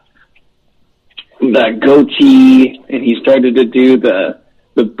the goatee, and he started to do the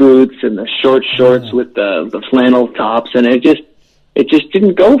boots and the short shorts with the flannel tops, and it just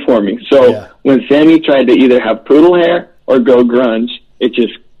didn't go for me. So when Sammy tried to either have poodle hair or go grunge, it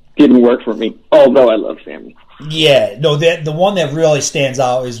just didn't work for me. Although I love Sammy. Yeah, no, the one that really stands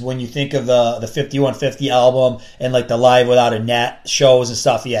out is when you think of the 5150 album and like the Live Without a Net shows and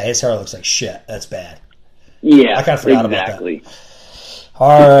stuff. Yeah, his hair looks like shit. That's bad. Yeah, I kind of forgot about that.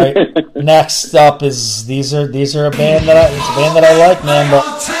 All right, next up is these are a band that I like, man.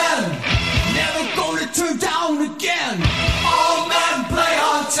 But never gonna turn down again. All men play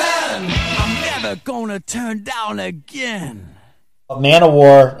on 10. I'm never gonna turn down again.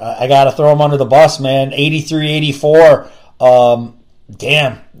 Manowar, I got to throw them under the bus, man. 83, 84.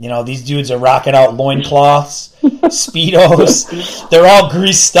 damn, these dudes are rocking out loincloths, Speedos. They're all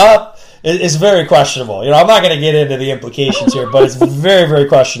greased up. It's very questionable. I'm not going to get into the implications here, but it's very, very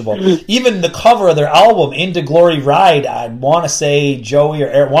questionable. Even the cover of their album, Into Glory Ride, I want to say Joey or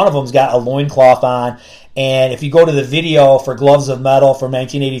Eric, one of them's got a loincloth on. And if you go to the video for Gloves of Metal from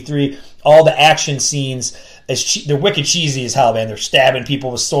 1983, all the action scenes, they're wicked cheesy as hell, man. They're stabbing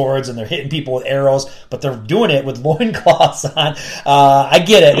people with swords and they're hitting people with arrows, but they're doing it with loincloths on. I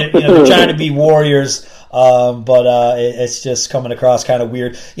get it. They're trying to be warriors. But it's just coming across kind of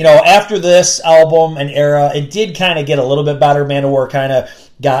weird. After this album and era, it did kind of get a little bit better. Manowar kind of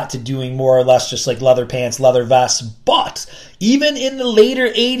got to doing more or less just like leather pants, leather vests. But even in the later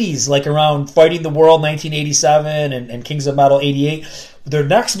 80s, like around Fighting the World 1987 and Kings of Metal 88, their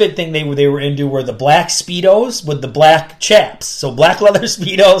next big thing they were into were the black Speedos with the black chaps. So black leather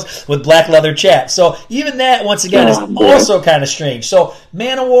Speedos with black leather chaps. So even that, once again, is also kind of strange. So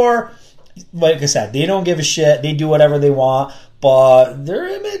Manowar, like I said, they don't give a shit. They do whatever they want. But their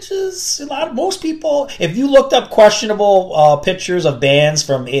image is most people. If you looked up questionable pictures of bands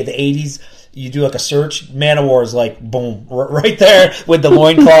from the 80s, you do like a search, Manowar is like boom right there with the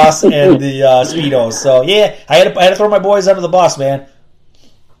loincloths and the Speedos. So yeah, I had to throw my boys under the bus, man.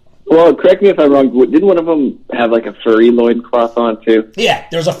 Well, correct me if I'm wrong. Didn't one of them have like a furry loincloth on too? Yeah,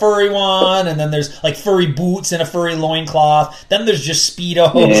 there's a furry one, and then there's like furry boots and a furry loincloth. Then there's just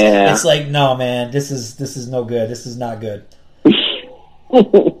Speedos. Yeah. It's like, no, man, this is no good. This is not good.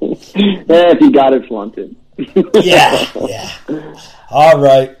 If you got it, flaunt it. Yeah. All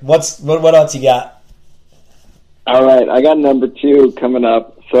right, what else you got? All right, I got number 2 coming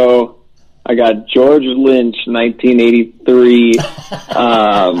up. So I got George Lynch, 1983,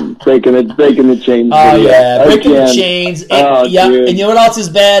 breaking the chains. Oh video. yeah, breaking Again. the chains. Dude. And you know what else is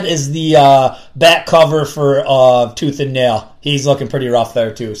bad is the back cover for Tooth and Nail. He's looking pretty rough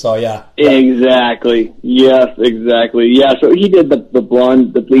there too. So yeah. Exactly. Yes, exactly. Yeah. So he did the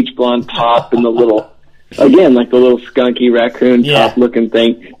blonde, the bleach blonde top, and the little. Again, like the little skunky raccoon top looking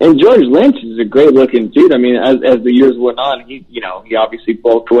thing. And George Lynch is a great looking dude. I mean, as the years went on, he obviously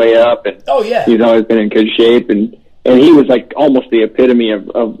bulked way up, and he's always been in good shape, and he was like almost the epitome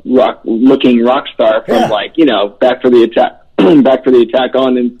of rock star from back for the attack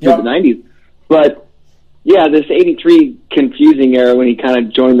on into the 90s. But yeah, this 83 confusing era when he kind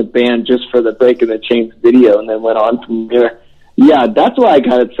of joined the band just for the Breaking the Chains video and then went on from there. Yeah, that's why I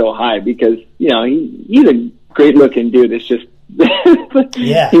got it so high, because, he's a great-looking dude. It's just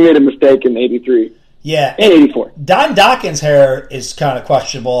he made a mistake in 83. Yeah. And 84. Don Dokken's hair is kind of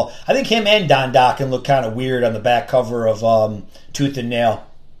questionable. I think him and Don Dokken look kind of weird on the back cover of Tooth and Nail.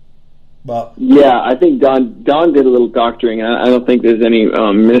 But yeah, I think Don did a little doctoring. I don't think there's any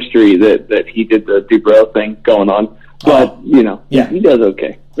mystery that he did the Dubrow thing going on. But, he does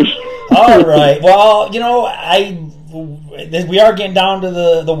okay. All right. Well, we are getting down to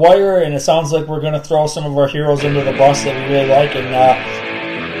the wire, and it sounds like we're going to throw some of our heroes under the bus that we really like. And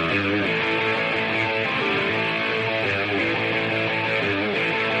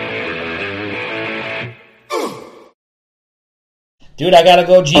dude, I gotta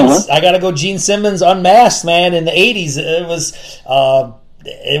go. I gotta go. Gene Simmons Unmasked, man. In the '80s, it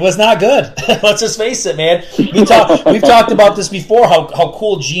was not good. Let's just face it, man. We've talked about this before, how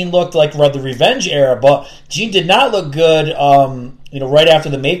cool Gene looked like the Revenge era, but Gene did not look good, right after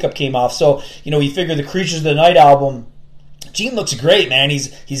the makeup came off. So, you figure the Creatures of the Night album, Gene looks great, man.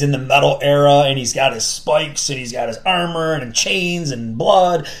 He's in the metal era, and he's got his spikes, and he's got his armor, and chains, and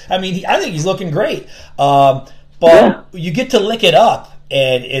blood. I mean, I think he's looking great. But you get to Lick It Up,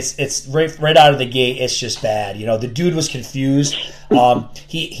 and it's right out of the gate. It's just bad. The dude was confused.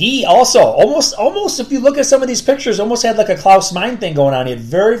 He also almost if you look at some of these pictures, almost had like a Klaus Meine thing going on. He had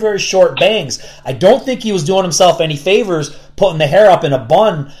very, very short bangs. I don't think he was doing himself any favors putting the hair up in a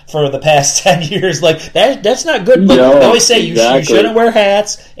bun for the past 10 years. Like that's not good. They always say you shouldn't wear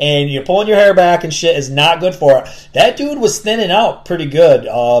hats, and you're pulling your hair back and shit is not good for it. That dude was thinning out pretty good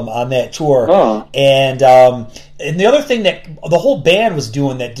on that tour. And the other thing that the whole band was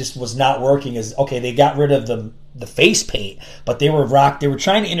doing that just was not working is, okay, they got rid of the face paint, but they were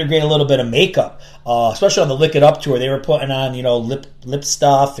trying to integrate a little bit of makeup, especially on the Lick It Up tour. They were putting on, lip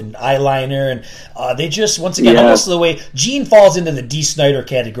stuff and eyeliner, and they just, once again, almost the way Gene falls into the Dee Snider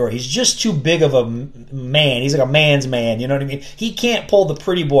category. He's just too big of a man. He's like a man's man, you know what I mean? He can't pull the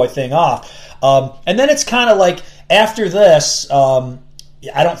pretty boy thing off. And then it's kind of like, after this,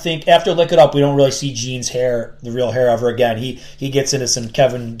 I don't think, after Lick It Up, we don't really see Gene's hair, the real hair, ever again. He gets into some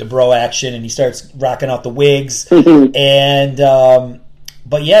Kevin Dubrow action, and he starts rocking out the wigs. And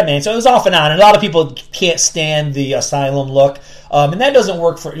but yeah, man, so it was off and on. And a lot of people can't stand the Asylum look. And that doesn't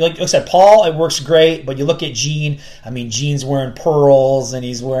work for, like I said, Paul, it works great, but you look at Gene, I mean, Gene's wearing pearls, and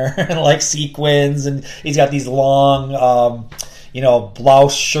he's wearing, like, sequins, and he's got these long,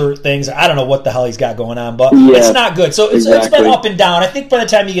 blouse shirt things. I don't know what the hell he's got going on, but it's not good. So it's been up and down. I think by the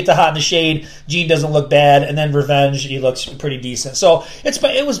time you get to Hot in the Shade, Gene doesn't look bad, and then Revenge, he looks pretty decent. So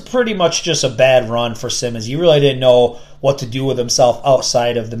it was pretty much just a bad run for Simmons. He really didn't know what to do with himself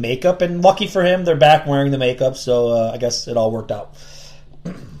outside of the makeup, and lucky for him, they're back wearing the makeup, so I guess it all worked out.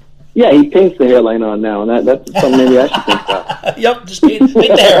 Yeah, he paints the hairline on now, and that's something maybe I should think about. Yep, just paint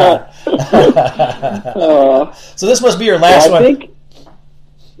the hair on. So this must be your last one. I think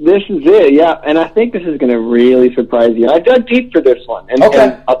this is it, yeah, and I think this is going to really surprise you. I dug deep for this one, and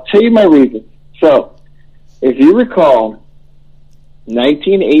I'll tell you my reason. So, if you recall,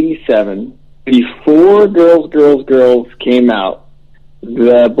 1987, before Girls came out,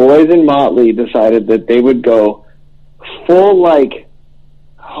 the boys in Motley decided that they would go full, like,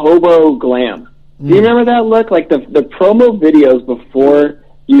 hobo glam. Do you remember that look? Like the promo videos before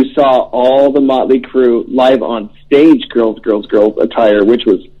you saw all the Motley crew live on stage, girls attire, which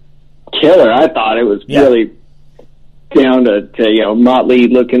was killer. I thought it was really down to Motley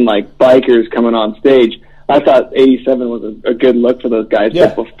looking like bikers coming on stage. I thought 87 was a good look for those guys.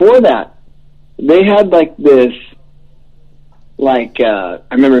 Yeah. But before that, they had like this, I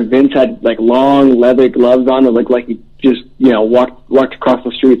remember Vince had like long leather gloves on that looked like he just, walked across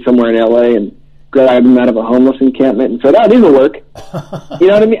the street somewhere in LA and grabbed him out of a homeless encampment and said, "Oh, these will work." You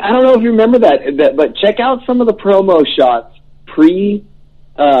know what I mean? I don't know if you remember that, but check out some of the promo shots pre-tour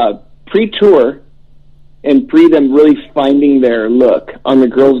and pre them really finding their look on the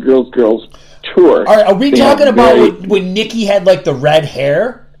Girls tour. Are we talking about when Nikki had like the red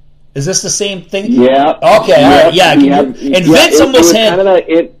hair? Is this the same thing? Yeah. Okay. All right. Yeah. Vince almost had.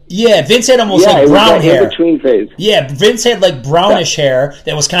 Vince had almost like brown hair. In-between phase. Yeah, Vince had like brownish hair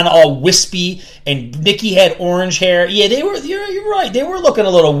that was kind of all wispy, and Nikki had orange hair. Yeah, they were. You're right. They were looking a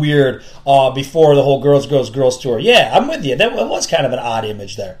little weird before the whole Girls tour. Yeah, I'm with you. That was kind of an odd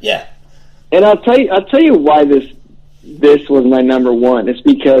image there. Yeah. And I'll tell you why this was my number one. It's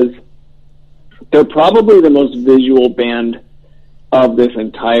because they're probably the most visual band of this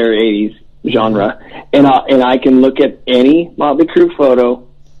entire 80s genre. And I can look at any Motley Crue photo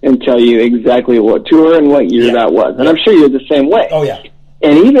and tell you exactly what tour and what year that was. And I'm sure you're the same way. Oh, yeah.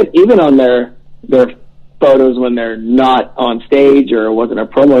 And even on their photos when they're not on stage or it wasn't a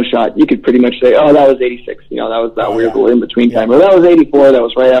promo shot, you could pretty much say, oh, that was 86. That was that weird little in-between time. Or that was 84. That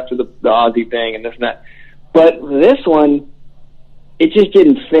was right after the Ozzy thing and this and that. But this one, it just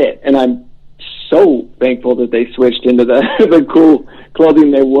didn't fit. And I'm so thankful that they switched into the cool clothing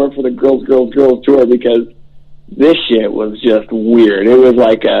they wore for the Girls tour, because this shit was just weird. It was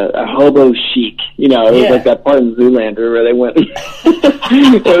like a hobo chic, it was like that part in Zoolander where they went.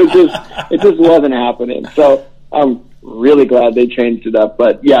 it just wasn't happening. So I'm really glad they changed it up.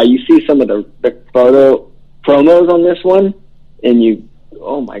 But yeah, you see some of the photo promos on this one, and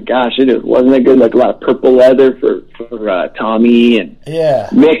oh my gosh, it just wasn't a good look. A lot of purple leather for Tommy, and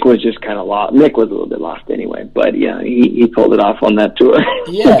Mick was just kind of lost. Mick was a little bit lost anyway, but yeah, he pulled it off on that tour.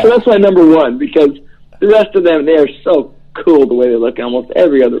 Yeah. So that's my number one, because the rest of them, they are so cool the way they look in almost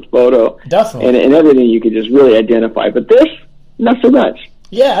every other photo. Definitely. And everything you could just really identify. But this, not so much.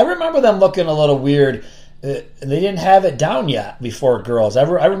 Yeah, I remember them looking a little weird. They didn't have it down yet before Girls. I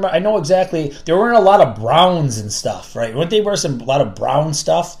remember. I know exactly. They were wearing a lot of browns and stuff, right? Weren't they wearing a lot of brown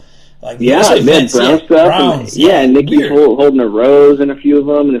stuff? Like brown stuff. Browns, and Nikki's holding a rose in a few of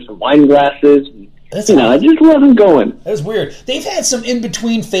them, and there's some wine glasses. It just wasn't going. It was weird. They've had some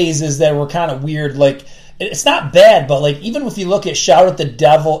in-between phases that were kind of weird. Like, it's not bad, but like even if you look at Shout at the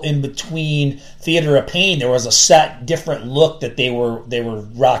Devil in between Theater of Pain, there was a set different look that they were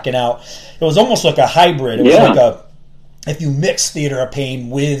rocking out. It was almost like a hybrid. It was like if you mix Theater of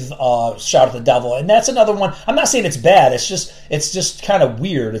Pain with Shout at the Devil, and that's another one. I'm not saying it's bad. It's just kind of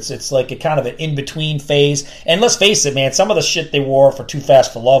weird. It's like a kind of an in between phase. And let's face it, man, some of the shit they wore for Too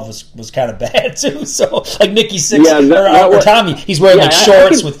Fast for Love was kind of bad too. So like Nikki Sixx or Tommy, he's wearing like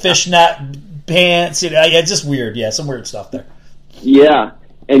shorts with fishnet pants. It's just weird. Yeah, some weird stuff there. Yeah,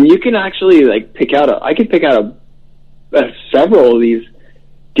 and you can actually like pick out several of these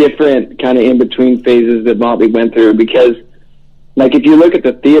different kind of in-between phases that Motley went through, because like if you look at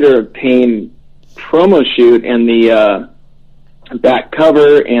the Theater of Pain promo shoot and the back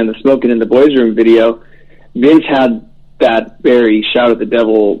cover and the Smoking in the Boys Room video, Vince had that very Shout at the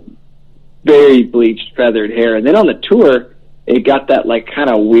Devil, very bleached feathered hair, and then on the tour it got that like kind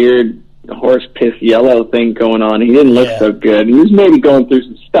of weird horse piss yellow thing going on. He didn't look so good. He was maybe going through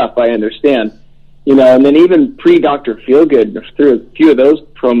some stuff, I understand. You know, and then even pre-Dr. Feelgood, through a few of those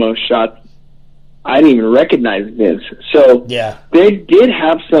promo shots, I didn't even recognize Vince. So Yeah. they did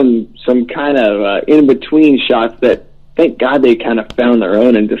have some kind of in-between shots that, thank God, they kind of found their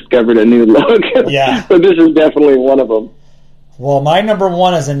own and discovered a new look. Yeah. But this is definitely one of them. Well, my number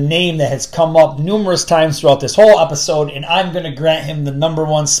one is a name that has come up numerous times throughout this whole episode, and I'm going to grant him the number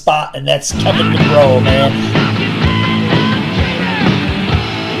one spot, and that's Kevin DuBrow, man.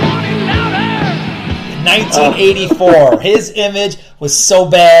 1984. His image was so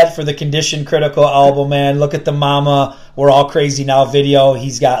bad for the Condition Critical album, man. Look at the Mama, We're All Crazy Now video.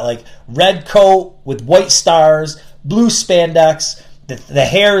 He's got like red coat with white stars, blue spandex. The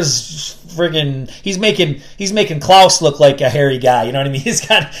hair is friggin'. He's making Klaus look like a hairy guy. You know what I mean? He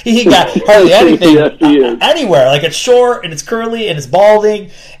ain't got hardly anything Yes, he is. anywhere. Like, it's short and it's curly and it's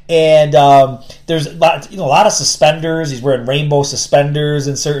balding. And there's a lot of suspenders. He's wearing rainbow suspenders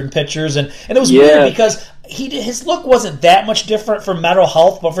in certain pictures, and it was weird because his look wasn't that much different from Metal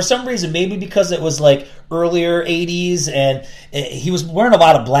Health, but for some reason, maybe because it was like earlier '80s, and he was wearing a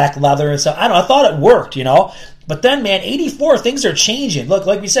lot of black leather and stuff. I don't know. I thought it worked, you know. But then, man, 84, things are changing. Look,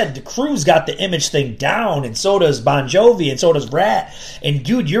 like we said, the Crew's got the image thing down, and so does Bon Jovi, and so does Brat. And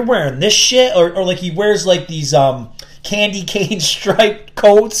dude, you're wearing this shit, or like he wears like these candy cane striped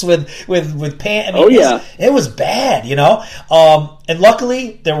coats with pants. I mean, it was bad, you know. And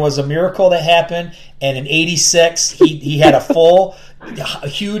luckily, there was a miracle that happened. And in '86, he had a full,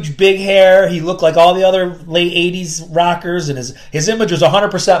 huge, big hair. He looked like all the other late '80s rockers, and his image was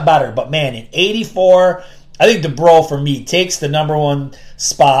 100% better. But man, in '84, I think DuBrow for me takes the number one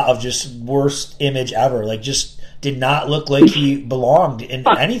spot of just worst image ever. Like, just did not look like he belonged in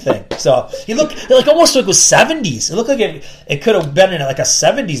anything. So he looked like almost like it was 70s. It looked like it could have been in like a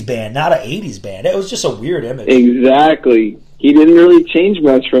 70s band, not an 80s band. It was just a weird image. Exactly. He didn't really change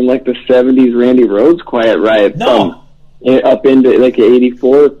much from like the 70s Randy Rhoads Quiet Riot. No. Up into like an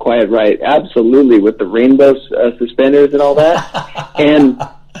 84 Quiet Riot. Absolutely, with the rainbow suspenders and all that. And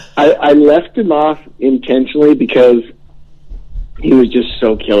I left him off intentionally because he was just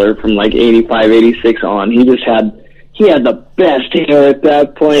so killer from like 85, 86 on. He had the best hair at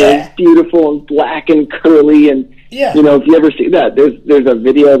that point. Yeah. It was beautiful and black and curly. And, you know, if you ever see that, there's a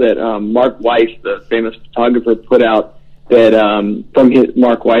video that Mark Weiss, the famous photographer, put out that from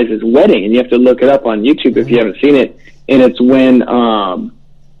Mark Weiss's wedding. And you have to look it up on YouTube if you haven't seen it. And it's when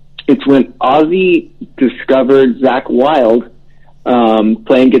Ozzy discovered Zakk Wylde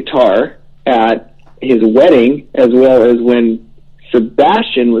playing guitar at his wedding, as well as when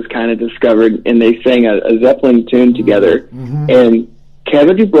Sebastian was kind of discovered, and they sang a Zeppelin tune together. Mm-hmm. And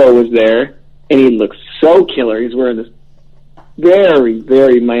Kevin DuBrow was there, and he looked so killer. He's wearing this very,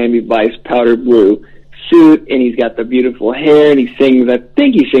 very Miami Vice powder blue suit, and he's got the beautiful hair, and he sings, I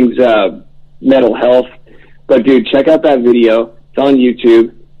think he sings Metal Health. But, dude, check out that video. It's on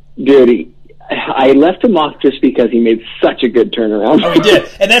YouTube. Dude, I left him off just because he made such a good turnaround. Oh, he did.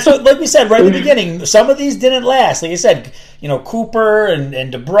 And that's what, like we said right at the beginning, some of these didn't last. Like I said, you know, Cooper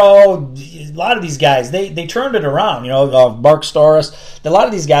and DuBrow, a lot of these guys, they turned it around. You know, Mark Storis, a lot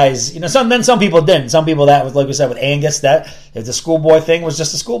of these guys, you know, some people didn't. Some people, that was, like we said, with Angus, that if the schoolboy thing was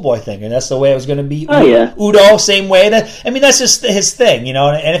just a schoolboy thing, and that's the way it was going to be. Oh, yeah. Udo, same way. That's just his thing, you know.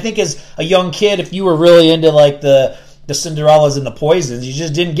 And I think as a young kid, if you were really into like the Cinderellas and the Poisons, you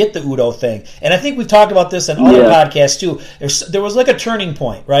just didn't get the Udo thing. And I think we've talked about this in other podcasts too. There was like a turning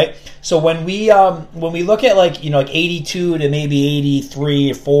point, right? So when we look at like, you know, like 82 to maybe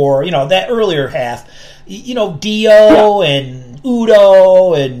 83 or 4, you know, that earlier half, you know, Dio and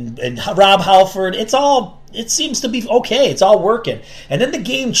Udo and Rob Halford, it seems to be okay. It's all working. And then the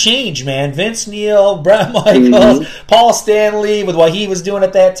game changed, man. Vince Neil, Bret Michaels, Paul Stanley, with what he was doing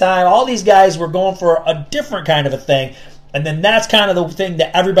at that time. All these guys were going for a different kind of a thing. And then that's kind of the thing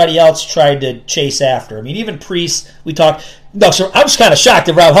that everybody else tried to chase after. I mean, even Priest, we talked. No, so I was kind of shocked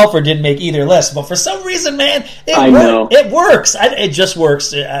that Rob Halford didn't make either list. But for some reason, man, it works. It just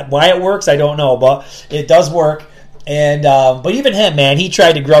works. Why it works, I don't know. But it does work. And but even him, man, he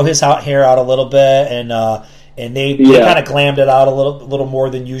tried to grow his hair out a little bit, and they kind of glammed it out a little more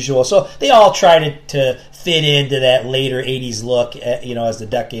than usual. So they all tried to fit into that later '80s look, you know, as the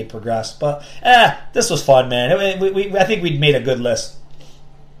decade progressed. But this was fun, man. I think we made a good list.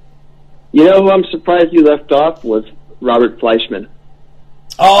 You know who I'm surprised you left off was Robert Fleischman.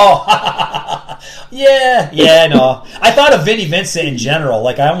 Oh, yeah, no. I thought of Vinnie Vincent in general.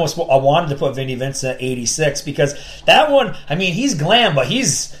 Like, I wanted to put Vinnie Vincent at 86 because that one, I mean, he's glam, but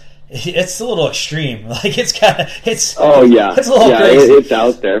he's it's a little extreme. Like it's kind of it's a little crazy. It's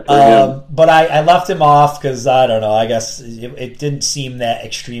out there for him. But I left him off because I don't know. I guess it didn't seem that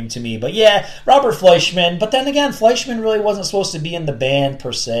extreme to me. But yeah, Robert Fleischman. But then again, Fleischman really wasn't supposed to be in the band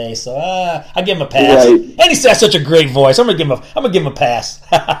per se. So I give him a pass. Right. And he's got such a great voice. I'm gonna give him a pass.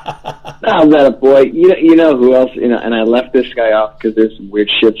 I'm not a boy. You know who else? And I left this guy off because there's some weird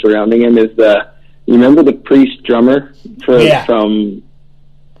shit surrounding him. You remember the Priest drummer from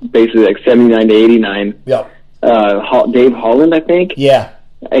basically like 79 to 89? Yep. Dave Holland, I think. Yeah.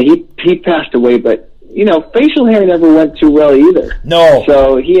 He passed away, but facial hair never went too well either. No.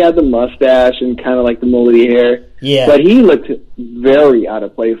 So he had the mustache and kind of like the moldy hair. Yeah. But he looked very out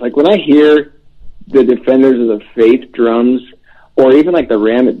of place. Like when I hear the Defenders of the Faith drums, or even like the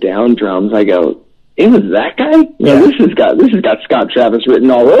Ram It Down drums, I go, it was that guy? Yeah. This has got Scott Travis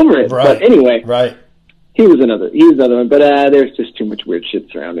written all over it. Right. But anyway, right. He was another one, but there's just too much weird shit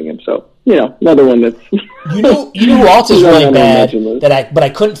surrounding him. So another one that's you know who else is really bad but I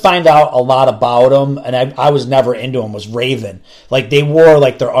couldn't find out a lot about him, and I was never into him. Was Raven. Like they wore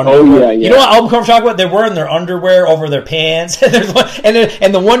like their underwear. Oh, yeah. You know what album cover I'm talking about? They were in their underwear over their pants, and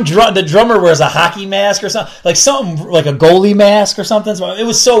the drummer wears a hockey mask or something like a goalie mask or something. So it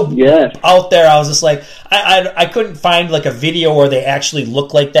was so out there. I was just like I couldn't find like a video where they actually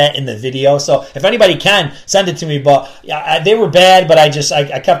look like that in the video. So if anybody can send it to me, but they were bad. But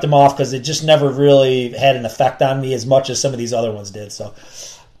I kept them off because it just never really had an effect on me as much as some of these other ones did. So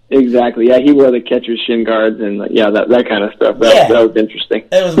exactly, yeah, he wore the catcher's shin guards and that kind of stuff. That was interesting.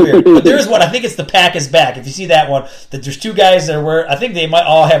 It was weird. But there's one. I think it's the Pack is Back. If you see that one, that there's two guys that wear. I think they might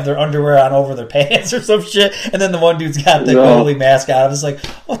all have their underwear on over their pants or some shit, and then the one dude's got the goalie mask on. I was like,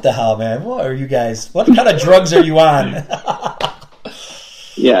 what the hell, man? What are you guys? What kind of drugs are you on?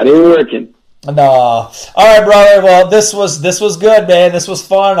 Yeah, they were working. No. All right, brother. Well, this was good, man. This was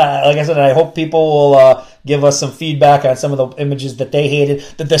fun. Like I said, I hope people will give us some feedback on some of the images that they hated.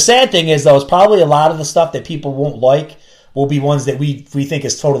 The sad thing is, though, is probably a lot of the stuff that people won't like will be ones that we think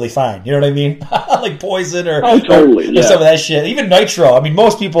is totally fine. You know what I mean? Like Poison or some of that shit. Even Nitro. I mean,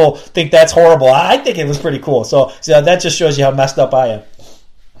 most people think that's horrible. I think it was pretty cool. So that just shows you how messed up I am.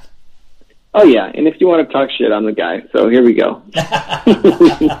 Oh, yeah, and if you want to talk shit, I'm the guy. So here we go.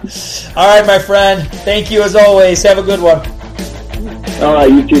 All right, my friend. Thank you as always. Have a good one. All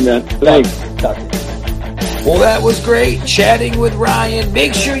right, you too, man. Thanks. Talk. Well, that was great chatting with Ryan.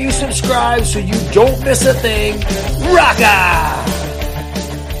 Make sure you subscribe so you don't miss a thing. Rocka!